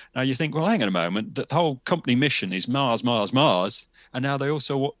vehicle. Now you think, well, hang on a moment. The whole company mission is Mars, Mars, Mars, and now they're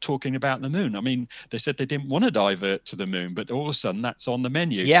also talking about the Moon. I mean, they said they didn't want to divert to the Moon, but all of a sudden that's on the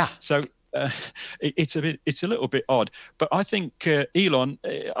menu. Yeah. So. It's a little bit odd, but I think Elon.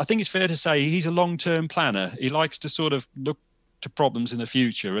 I think it's fair to say he's a long-term planner. He likes to sort of look to problems in the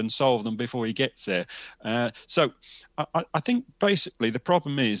future and solve them before he gets there. So I think basically the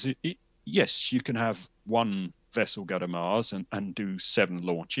problem is, yes, you can have one vessel go to Mars and do 7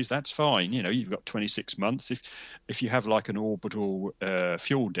 launches. That's fine. You've got 26 months. If you have like an orbital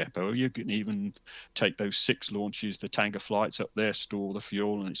fuel depot, you can even take those 6 launches, the tanker flights up there, store the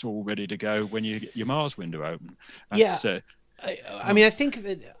fuel, and it's all ready to go when you get your Mars window open. That's, I mean, I think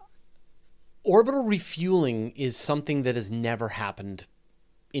that orbital refueling is something that has never happened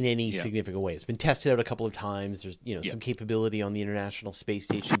in any significant way. It's been tested out a couple of times. There's some capability on the International Space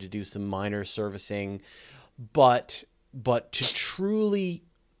Station to do some minor servicing, but to truly,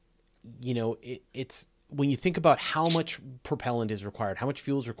 it's when you think about how much propellant is required, how much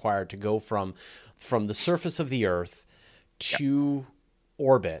fuel is required to go from the surface of the Earth to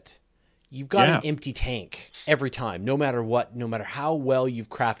orbit. You've got an empty tank every time, no matter what, no matter how well you've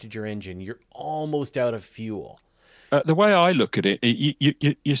crafted your engine, you're almost out of fuel. The way I look at it,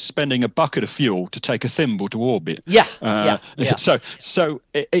 you're spending a bucket of fuel to take a thimble to orbit. Yeah. So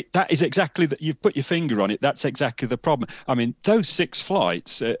that is exactly that. You've put your finger on it. That's exactly the problem. I mean, those 6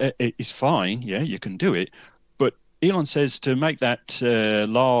 flights is fine. Yeah, you can do it. But Elon says to make that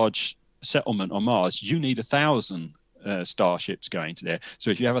large settlement on Mars, you need 1,000 starships going to there. So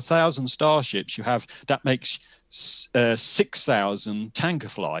if you have 1,000 starships, that makes 6,000 tanker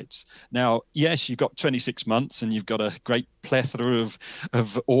flights. Now, yes, you've got 26 months and you've got a great plethora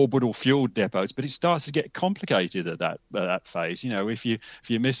of orbital fuel depots, but it starts to get complicated at that phase. If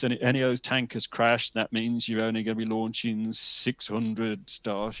you miss any of those tankers crash, that means you're only going to be launching 600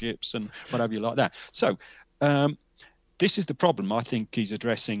 starships and whatever you like that. So this is the problem I think he's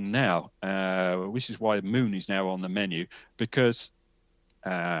addressing now, which is why the Moon is now on the menu, because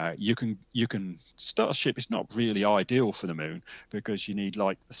you can Starship is not really ideal for the Moon because you need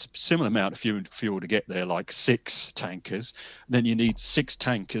like a similar amount of fuel to get there, like 6 tankers. Then you need 6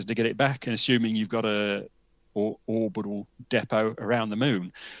 tankers to get it back, and assuming you've got a orbital depot around the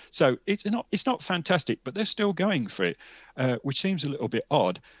Moon. So it's not fantastic, but they're still going for it, which seems a little bit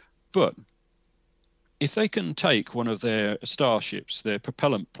odd. But if they can take one of their starships, their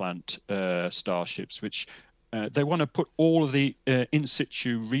propellant plant starships, which they want to put all of the in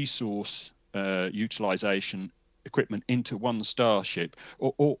situ resource utilization equipment into one starship,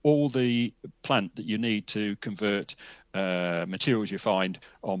 or all the plant that you need to convert materials you find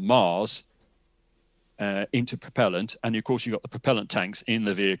on Mars into propellant. And of course, you've got the propellant tanks in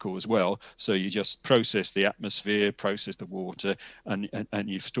the vehicle as well. So you just process the atmosphere, process the water, and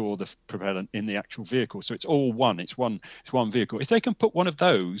you store the propellant in the actual vehicle. So it's all one. It's one vehicle. If they can put one of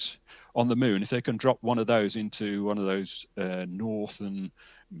those on the Moon, if they can drop one of those into one of those northern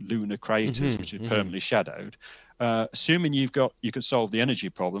lunar craters, which is permanently shadowed, assuming you can solve the energy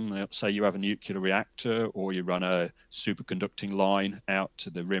problem. Let's say you have a nuclear reactor, or you run a superconducting line out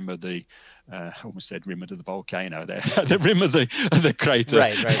to the rim of the I almost said rim of the volcano there, the rim of the crater.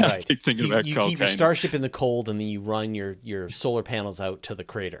 Right. So you keep your Starship in the cold, and then you run your solar panels out to the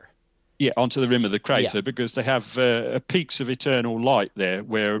crater. Yeah, onto the rim of the Yeah. crater, because they have peaks of eternal light there,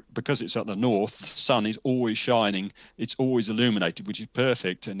 where because it's at the north, the sun is always shining, it's always illuminated, which is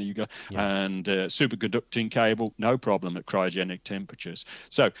perfect. And you go Yeah. and superconducting cable, no problem at cryogenic temperatures.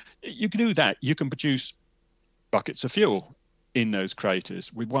 So you can do that. You can produce buckets of fuel in those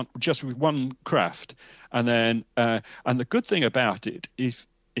craters with one craft, and then and the good thing about it, if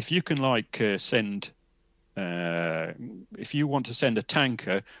you can like send uh, if you want to send a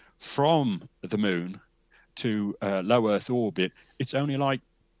tanker from the moon to low Earth orbit, it's only like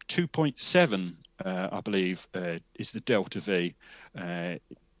 2.7, I believe, is the delta V uh,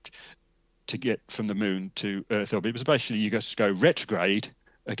 to get from the moon to Earth orbit. Because basically you just go retrograde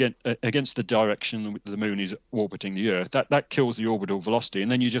against the direction the moon is orbiting the Earth. That kills the orbital velocity,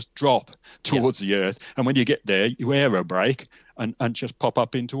 and then you just drop Yeah. towards the Earth. And when you get there, you aerobrake and just pop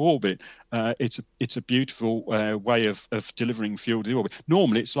up into orbit. It's a beautiful way of delivering fuel to the orbit.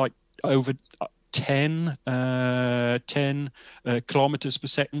 Normally, it's like over 10 kilometers per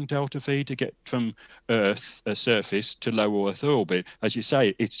second delta V to get from Earth surface to low Earth orbit. As you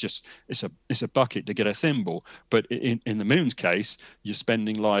say, it's a bucket to get a thimble. But in the moon's case, you're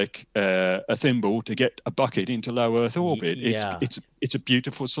spending like a thimble to get a bucket into low Earth orbit. Yeah. It's a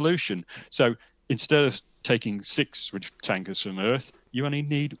beautiful solution. So instead of taking 6 tankers from Earth, you only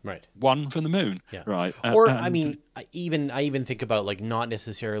need Right. one from the moon, Yeah. right? Or I mean, I even think about like not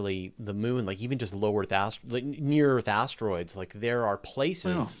necessarily the moon, like even just low Earth like near Earth asteroids. Like there are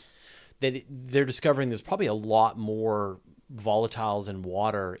places that they're discovering there's probably a lot more volatiles and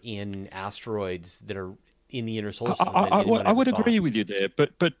water in asteroids that are in the inner solar system than anyone I ever would thought. agree with you there,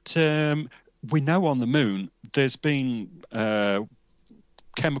 but we know on the moon there's been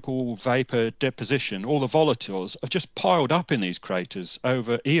chemical vapor deposition. All the volatiles have just piled up in these craters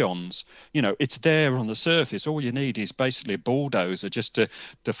over eons. You know, it's there on the surface. All you need is basically a bulldozer just to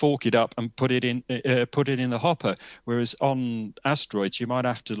fork it up and put it in the hopper. Whereas on asteroids, you might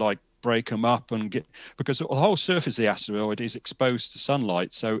have to like break them up and get, because the whole surface of the asteroid is exposed to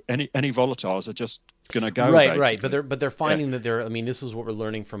sunlight, so any volatiles are just going to go Right. basically. But they're Yeah. finding that they're. I mean, this is what we're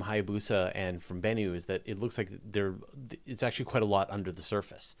learning from Hayabusa and from Bennu is that it looks like it's actually quite a lot under the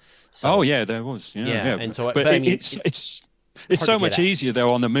surface. Oh So yeah, there was. Yeah, yeah, yeah. and so But but I mean, it's hard to so get much at. easier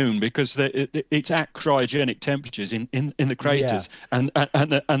though on the moon, because it's at cryogenic temperatures in the Yeah. craters, and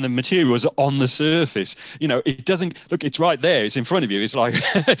the materials are on the surface. You know, it doesn't look. It's right there. It's in front of you. It's like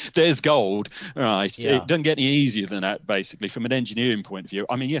there's gold. Right. It Yeah. doesn't get any easier than that. Basically, from an engineering point of view.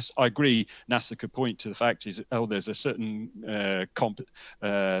 I mean, yes, I agree. NASA could point to the fact is, oh, there's a certain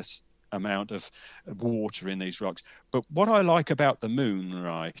amount of water in these rocks. But what I like about the moon,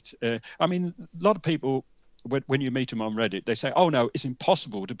 right? I mean, a lot of people, when you meet them on Reddit, they say, "Oh no, it's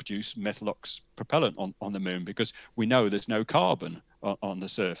impossible to produce methalox propellant on the moon because we know there's no carbon on the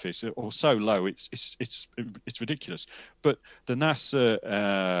surface, or so low it's ridiculous." But the NASA,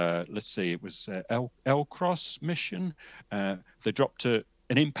 let's see, it was L Cross mission. They dropped an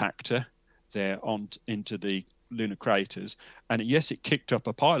impactor there into the lunar craters, and yes, it kicked up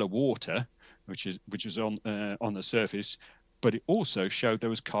a pile of water, which is on the surface, but it also showed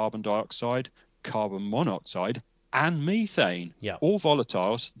there was carbon dioxide, carbon monoxide, and methane, Yeah. all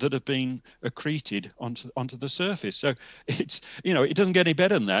volatiles that have been accreted onto the surface. So it's, you know, it doesn't get any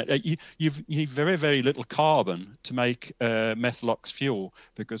better than that. You've very little carbon to make methalox fuel,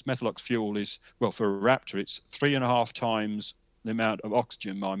 because methalox fuel is, well, for a Raptor, it's 3.5 times the amount of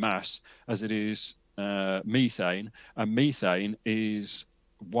oxygen by mass as it is methane, and methane is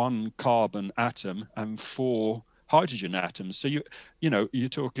 1 carbon atom and 4 hydrogen atoms. So you know, you're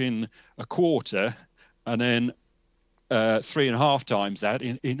talking a quarter, and then 3.5 times that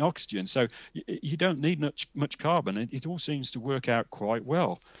in oxygen. So you don't need much carbon. It all seems to work out quite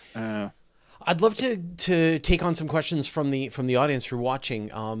well. I'd love to take on some questions from the audience who are watching.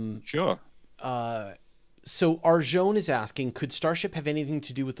 Sure. So Arjone is asking, could Starship have anything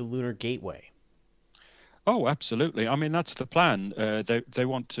to do with the Lunar Gateway? Oh, absolutely. I mean, that's the plan. They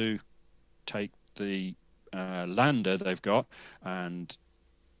want to take the lander they've got and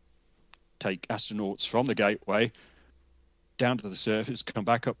take astronauts from the gateway down to the surface, come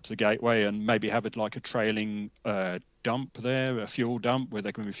back up to the gateway, and maybe have it like a trailing dump there, a fuel dump where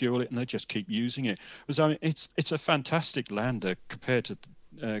they can refuel it, and they just keep using it. So I mean, it's a fantastic lander compared to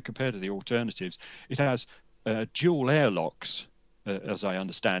the alternatives. It has dual airlocks, as I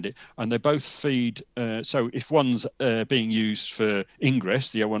understand it, and they both feed. So if one's being used for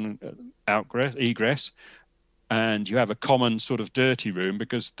ingress, the other one egress, and you have a common sort of dirty room,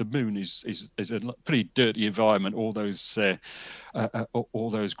 because the moon is a pretty dirty environment. All those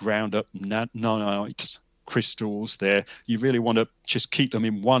ground up nanites crystals there. You really want to just keep them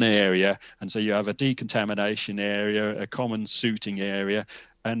in one area, and so you have a decontamination area, a common suiting area,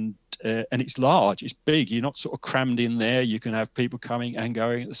 and it's large, it's big. You're not sort of crammed in there. You can have people coming and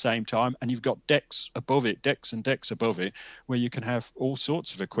going at the same time, and you've got decks above it, decks and decks above it, where you can have all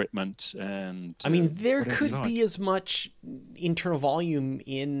sorts of equipment. And I mean, there whatever you could like. be as much internal volume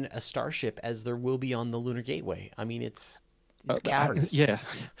in a Starship as there will be on the Lunar Gateway. I mean, it's cavernous. Yeah,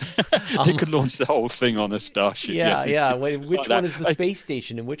 you could launch the whole thing on a Starship. Yeah, Yes, yeah. it's Which like one that. is the space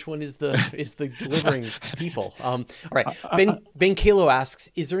station, and which one is the delivering people? All right. Ben Kalo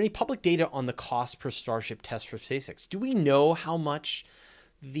asks, is there any public data on the cost per Starship test for SpaceX? Do we know how much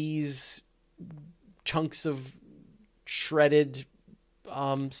these chunks of shredded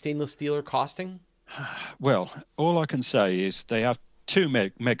stainless steel are costing? Well, all I can say is they have two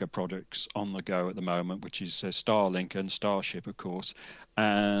mega products on the go at the moment, which is Starlink and Starship, of course,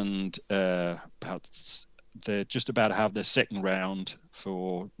 and they're just about to have their second round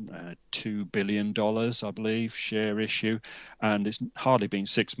for $2 billion, I believe, share issue, and it's hardly been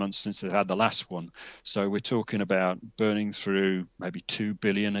 6 months since they had the last one. So we're talking about burning through maybe $2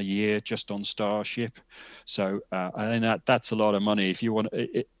 billion a year just on Starship. So I think that's a lot of money. If you want,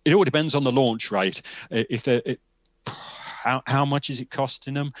 it all depends on the launch rate. If they how much is it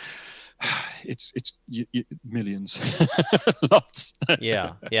costing them? It's millions, lots.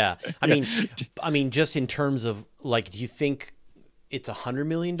 Yeah, yeah. I mean, just in terms of like, do you think it's $100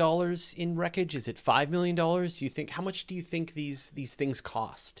 million in wreckage? Is it $5 million? Do you think how much do you think these things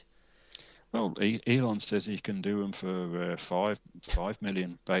cost? Well, Elon says he can do them for five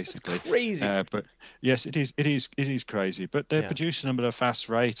million, basically. That's crazy. But yes, it is crazy. But they're Yeah. producing them at a fast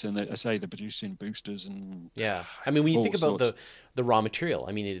rate, and I say they're producing boosters and Yeah. I mean, when you all think about sorts. the raw material,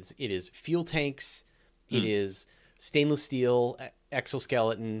 I mean, it is fuel tanks, it is stainless steel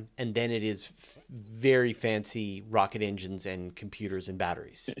exoskeleton, and then it is very fancy rocket engines and computers and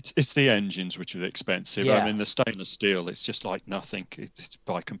batteries. It's the engines which are expensive. Yeah. I mean, the stainless steel, it's just like nothing. It's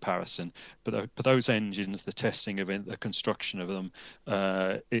by comparison. But those engines, the testing of it, the construction of them,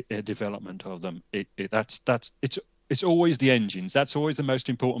 development of them, it's always the engines. That's always the most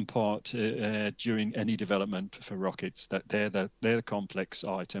important part during any development for rockets. That they're the complex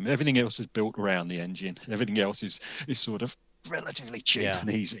item. Everything else is built around the engine. Everything else is sort of relatively cheap Yeah.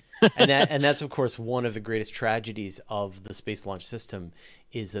 and easy. and that's of course one of the greatest tragedies of the Space Launch System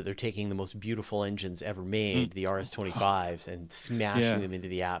is that they're taking the most beautiful engines ever made, the RS-25s, and smashing them into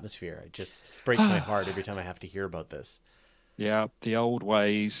the atmosphere. It just breaks my heart every time I have to hear about this. Yeah, the old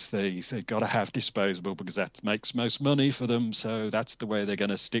ways, they got to have disposable because that makes most money for them. So that's the way they're going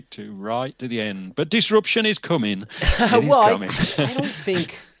to stick to right to the end. But disruption is coming. It is Well, coming. I don't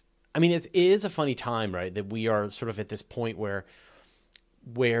think. I mean, it is a funny time, right? That we are sort of at this point where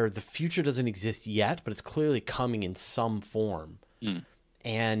the future doesn't exist yet, but it's clearly coming in some form.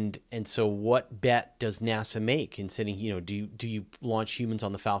 And so, what bet does NASA make in saying, do you launch humans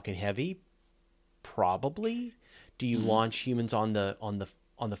on the Falcon Heavy? Probably. Do you launch humans on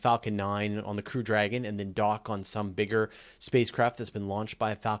the Falcon 9 on the Crew Dragon and then dock on some bigger spacecraft that's been launched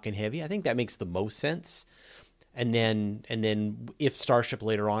by a Falcon Heavy? I think that makes the most sense. And then if Starship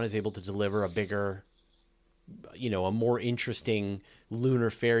later on is able to deliver a bigger, a more interesting lunar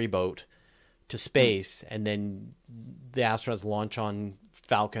ferry boat to space, and then the astronauts launch on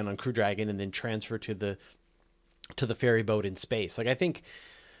Falcon, on Crew Dragon, and then transfer to the ferry boat in space. Like, I think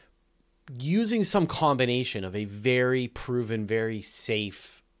using some combination of a very proven, very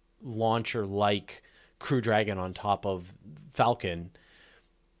safe launcher like Crew Dragon on top of Falcon,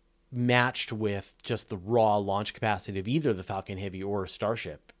 matched with just the raw launch capacity of either the Falcon Heavy or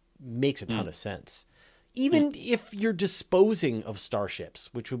Starship, makes a ton of sense. Even if you're disposing of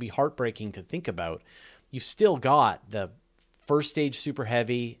Starships, which would be heartbreaking to think about, you've still got the first stage Super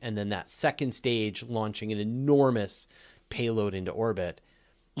Heavy and then that second stage launching an enormous payload into orbit.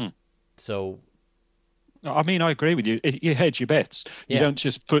 So I mean, I agree with you. You hedge your bets. You Yeah. don't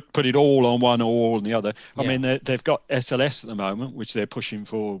just put it all on one or on the other. I Yeah. mean, they've got SLS at the moment, which they're pushing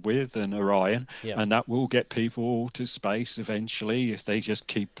forward with, and Orion, Yeah. and that will get people to space eventually if they just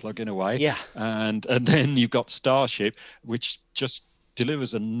keep plugging away. Yeah. And then you've got Starship, which just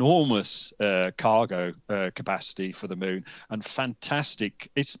delivers enormous cargo capacity for the moon, and fantastic.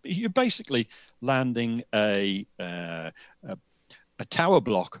 You're basically landing a tower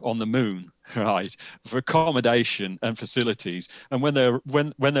block on the moon, right, for accommodation and facilities. And when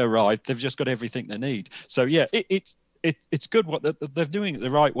they arrive, they've just got everything they need. So yeah, it's good what they're doing it the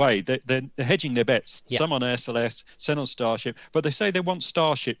right way. They're hedging their bets. Yeah, Some on SLS, some on Starship, but they say they want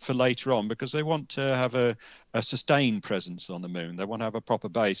Starship for later on because they want to have a sustained presence on the moon. They want to have a proper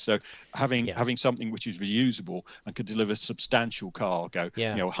base. So yeah, having something which is reusable and could deliver substantial cargo,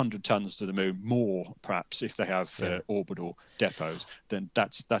 yeah, 100 tons to the moon, more perhaps if they have yeah. orbital depots, then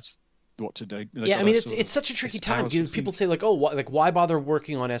that's what to do. They've Yeah, I got mean to it's such a tricky it's time. powers for People food. say like, oh, why bother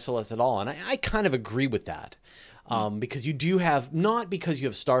working on SLS at all? And I kind of agree with that, Mm. because you do have, not because you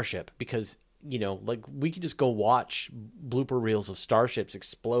have Starship, because like we could just go watch blooper reels of starships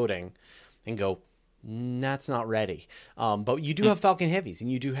exploding, and go, that's not ready. But you do Mm. have Falcon Heavies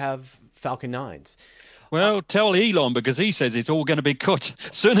and you do have Falcon Nines. Well, tell Elon because he says it's all going to be cut.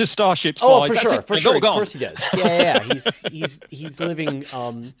 Soon as Starships Oh, fly, for that's sure, it. for They're sure. all Of gone. course he does. Yeah, yeah, yeah. He's living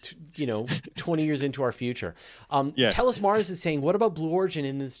 20 years into our future. Yeah. Tell us, Mars is saying, what about Blue Origin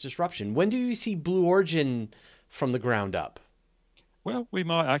in this disruption? When do you see Blue Origin from the ground up? Well, we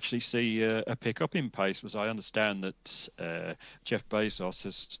might actually see a pickup in pace, as I understand that Jeff Bezos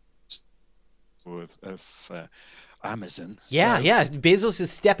has of Amazon. Yeah, So, yeah. Bezos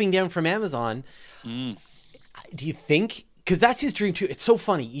is stepping down from Amazon. mm, Do you think? Because that's his dream too. It's so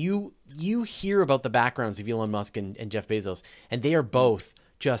funny. You hear about the backgrounds of Elon Musk and Jeff Bezos, and they are mm, both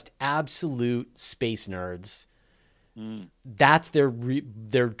just absolute space nerds. mm, That's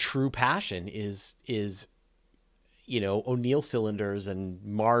their true passion is O'Neill cylinders and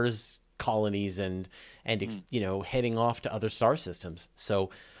Mars colonies and mm. heading off to other star systems. So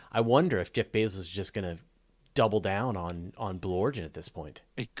I wonder if Jeff Bezos is just going to double down on Blue Origin at this point.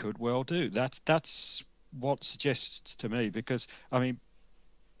 It could well do. That's what suggests to me because I mean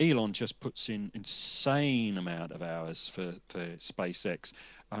Elon just puts in insane amount of hours for SpaceX.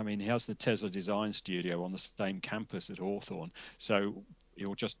 I mean, he has the Tesla Design Studio on the same campus at Hawthorne, so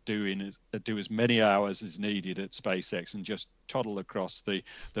he'll just do as many hours as needed at SpaceX and just toddle across the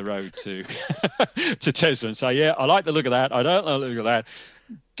road to to Tesla and say, "Yeah, I like the look of that. I don't like the look of that.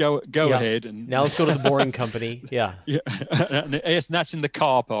 Go Yeah. ahead Now and let's go to the boring company. Yeah. yeah, yes, and that's in the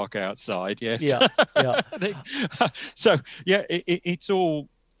car park outside. Yes, Yeah. Yeah. so yeah, it's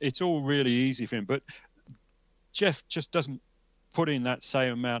all really easy for him, but Jeff just doesn't put in that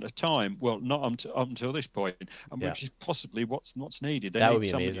same amount of time. Well, not up until this point, and Yeah. which is possibly what's needed. They That would need be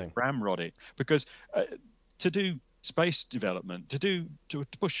somebody to amazing. ramrod it because to do space development, to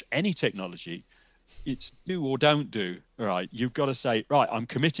push any technology, it's do or don't do. Right, you've got to say, right, I'm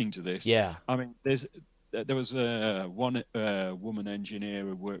committing to this. Yeah. I mean, there was one woman engineer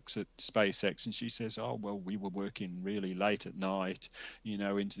who works at SpaceX, and she says, "Oh well, we were working really late at night,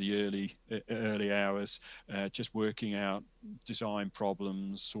 into the early hours, just working out design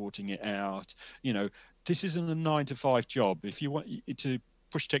problems, sorting it out. This isn't a 9 to 5 job. If you want to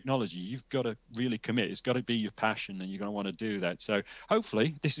push technology, you've got to really commit. It's got to be your passion, and you're going to want to do that. So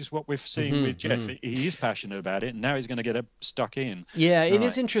hopefully, this is what we're seeing with Jeff. He is passionate about it, and now he's going to get stuck in. Yeah, All it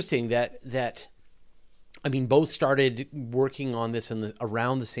is right. interesting that I mean, both started working on this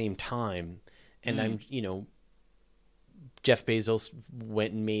around the same time, and Mm, Jeff Bezos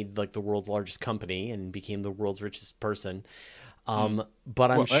went and made like the world's largest company and became the world's richest person. mm.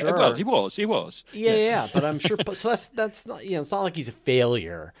 But I'm Well, sure, he was. yeah, yeah, Yes. yeah, but I'm sure. So that's not, it's not like he's a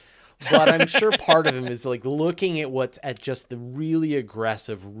failure. But I'm sure part of him is like looking at what's at just the really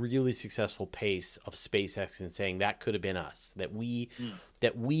aggressive, really successful pace of SpaceX and saying that could have been us. Mm,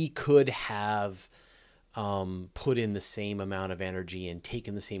 That we could have put in the same amount of energy and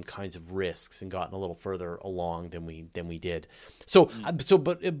taken the same kinds of risks and gotten a little further along than we did. So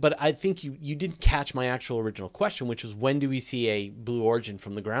mm. but I think you didn't catch my actual original question, which was when do we see a Blue Origin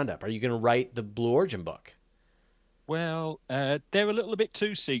from the ground up? Are you going to write the Blue Origin book? Well, they're a little bit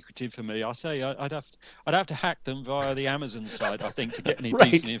too secretive for me. I say I'd have to hack them via the Amazon side, I think, to get any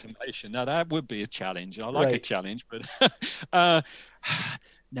decent Right, information. Now that would be a challenge. I like a right. challenge, but uh,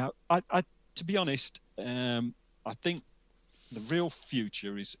 now to be honest, I think the real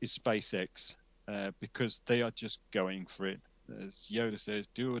future is SpaceX because they are just going for it. As Yoda says,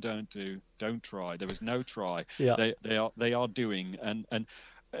 "Do or don't do. Don't try." There is no try. Yeah. They are doing, and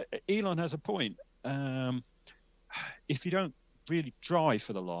Elon has a point. If you don't really drive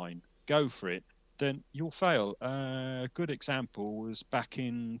for the line, go for it, then you'll fail. A good example was back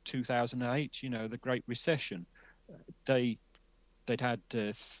in 2008. The Great Recession. They they'd had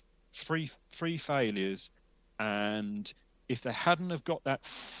three failures, and if they hadn't have got that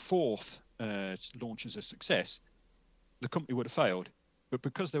fourth launch as a success, the company would have failed. But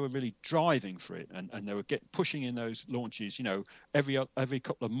because they were really driving for it and they were pushing in those launches, every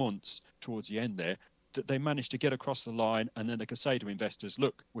couple of months towards the end there, that they managed to get across the line, and then they could say to investors,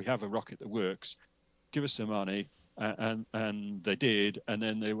 "Look, we have a rocket that works. Give us some money, and they did, and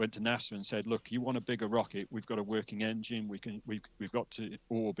then they went to NASA and said, "Look, you want a bigger rocket? We've got a working engine. We've got to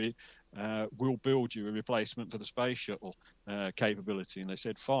orbit. We'll build you a replacement for the space shuttle capability." And they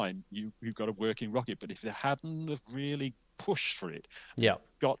said, "Fine, you've got a working rocket." But if they hadn't have really pushed for it, Yeah.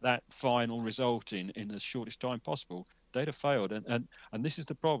 got that final result in the shortest time possible, they'd have failed. And this is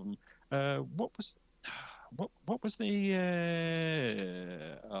the problem. What was the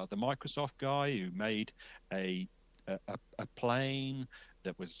Microsoft guy who made a a plane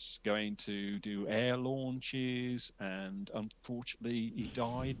that was going to do air launches, and unfortunately he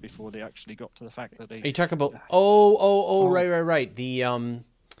died before they actually got to the fact that they Are you talking about? Right. The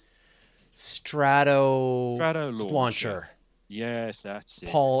Strato launcher. Yes, that's it.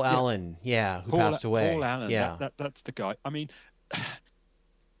 Paul Allen, who passed away. Paul Allen, yeah, that's the guy. I mean,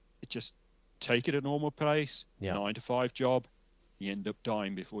 it just take it a normal pace, 9 to 5 job. You end up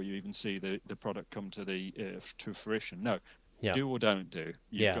dying before you even see the product come to to fruition. No, do or don't do.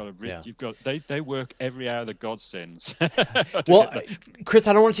 You've got they work every hour that God sends. Well, Chris,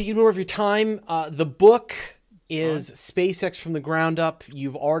 I don't want to take any more of your time. The book is SpaceX from the Ground Up.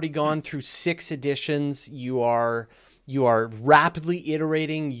 You've already gone through 6 editions. You are rapidly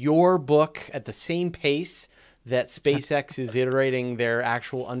iterating your book at the same pace that SpaceX is iterating their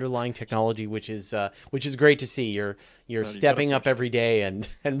actual underlying technology, which is great to see. You're stepping up every day and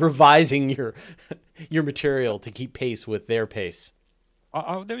revising your material to keep pace with their pace.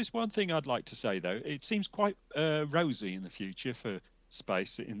 There is one thing I'd like to say, though. It seems quite rosy in the future for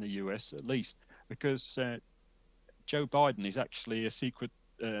space in the US, at least, because Joe Biden is actually a secret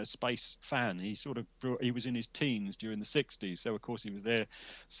space fan. He was in his teens during the 60s, so of course he was there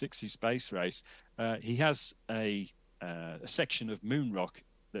 60s space race. He has a section of moon rock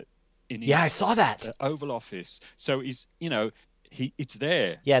that in his I saw that Oval Office. So he's it's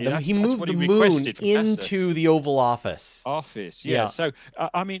there. He moved the moon into the Oval Office. So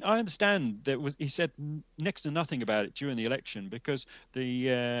I mean, I understand that he said next to nothing about it during the election, because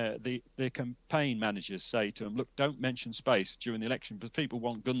the campaign managers say to him, "Look, don't mention space during the election, because people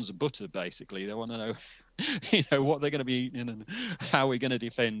want guns and butter. Basically, they want to know." What they're going to be eating and how we're going to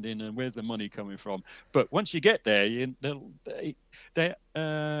defend in and where's the money coming from. But once you get there, Jen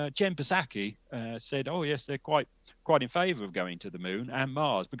Psaki said, "Oh yes, they're quite in favour of going to the moon and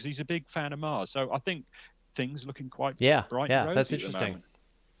Mars, because he's a big fan of Mars." So I think things looking quite bright and rosy. That's interesting.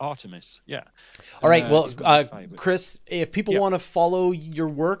 Artemis, All right, well, Chris, if people want to follow your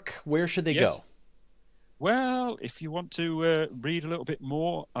work, where should they go? Well, if you want to read a little bit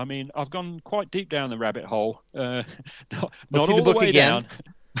more, I mean, I've gone quite deep down the rabbit hole. Not see all the book the way again.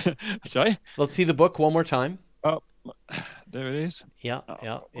 Down. Sorry? Let's see the book one more time. Oh, there it is.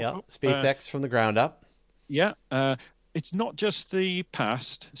 SpaceX from the Ground Up. It's not just the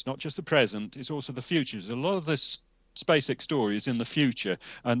past. It's not just the present. It's also the future. There's a lot of this SpaceX story is in the future,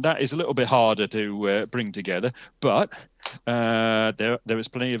 and that is a little bit harder to bring together. But there is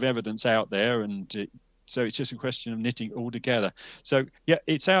plenty of evidence out there, and so it's just a question of knitting it all together. So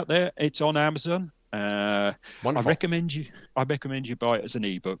it's out there. It's on Amazon. Wonderful. I recommend you buy it as an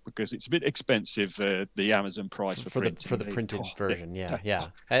ebook, because it's a bit expensive, the Amazon price for the printed version.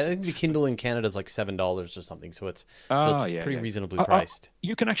 I think the Kindle in Canada is like $7 or something, so it's pretty reasonably priced.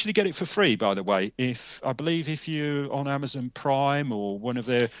 You can actually get it for free, by the way, I believe if you on Amazon Prime or one of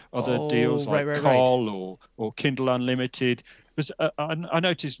their other deals like Koll or Kindle Unlimited. Because I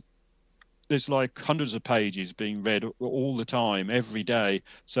noticed there's like hundreds of pages being read all the time, every day.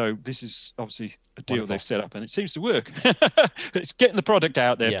 So this is obviously a deal they've set up, and it seems to work. It's getting the product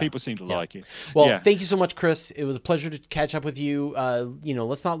out there. People seem to like it. Well, thank you so much, Chris. It was a pleasure to catch up with you.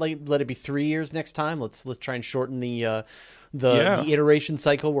 Let's not let it be 3 years next time. Let's try and shorten the iteration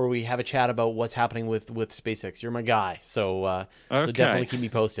cycle where we have a chat about what's happening with SpaceX. You're my guy, so definitely keep me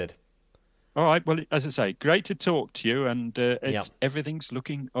posted. All right. Well, as I say, great to talk to you, and everything's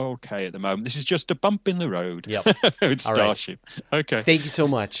looking okay at the moment. This is just a bump in the road with Starship. Right. Okay. Thank you so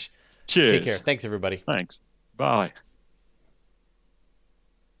much. Cheers. Take care. Thanks, everybody. Thanks. Bye.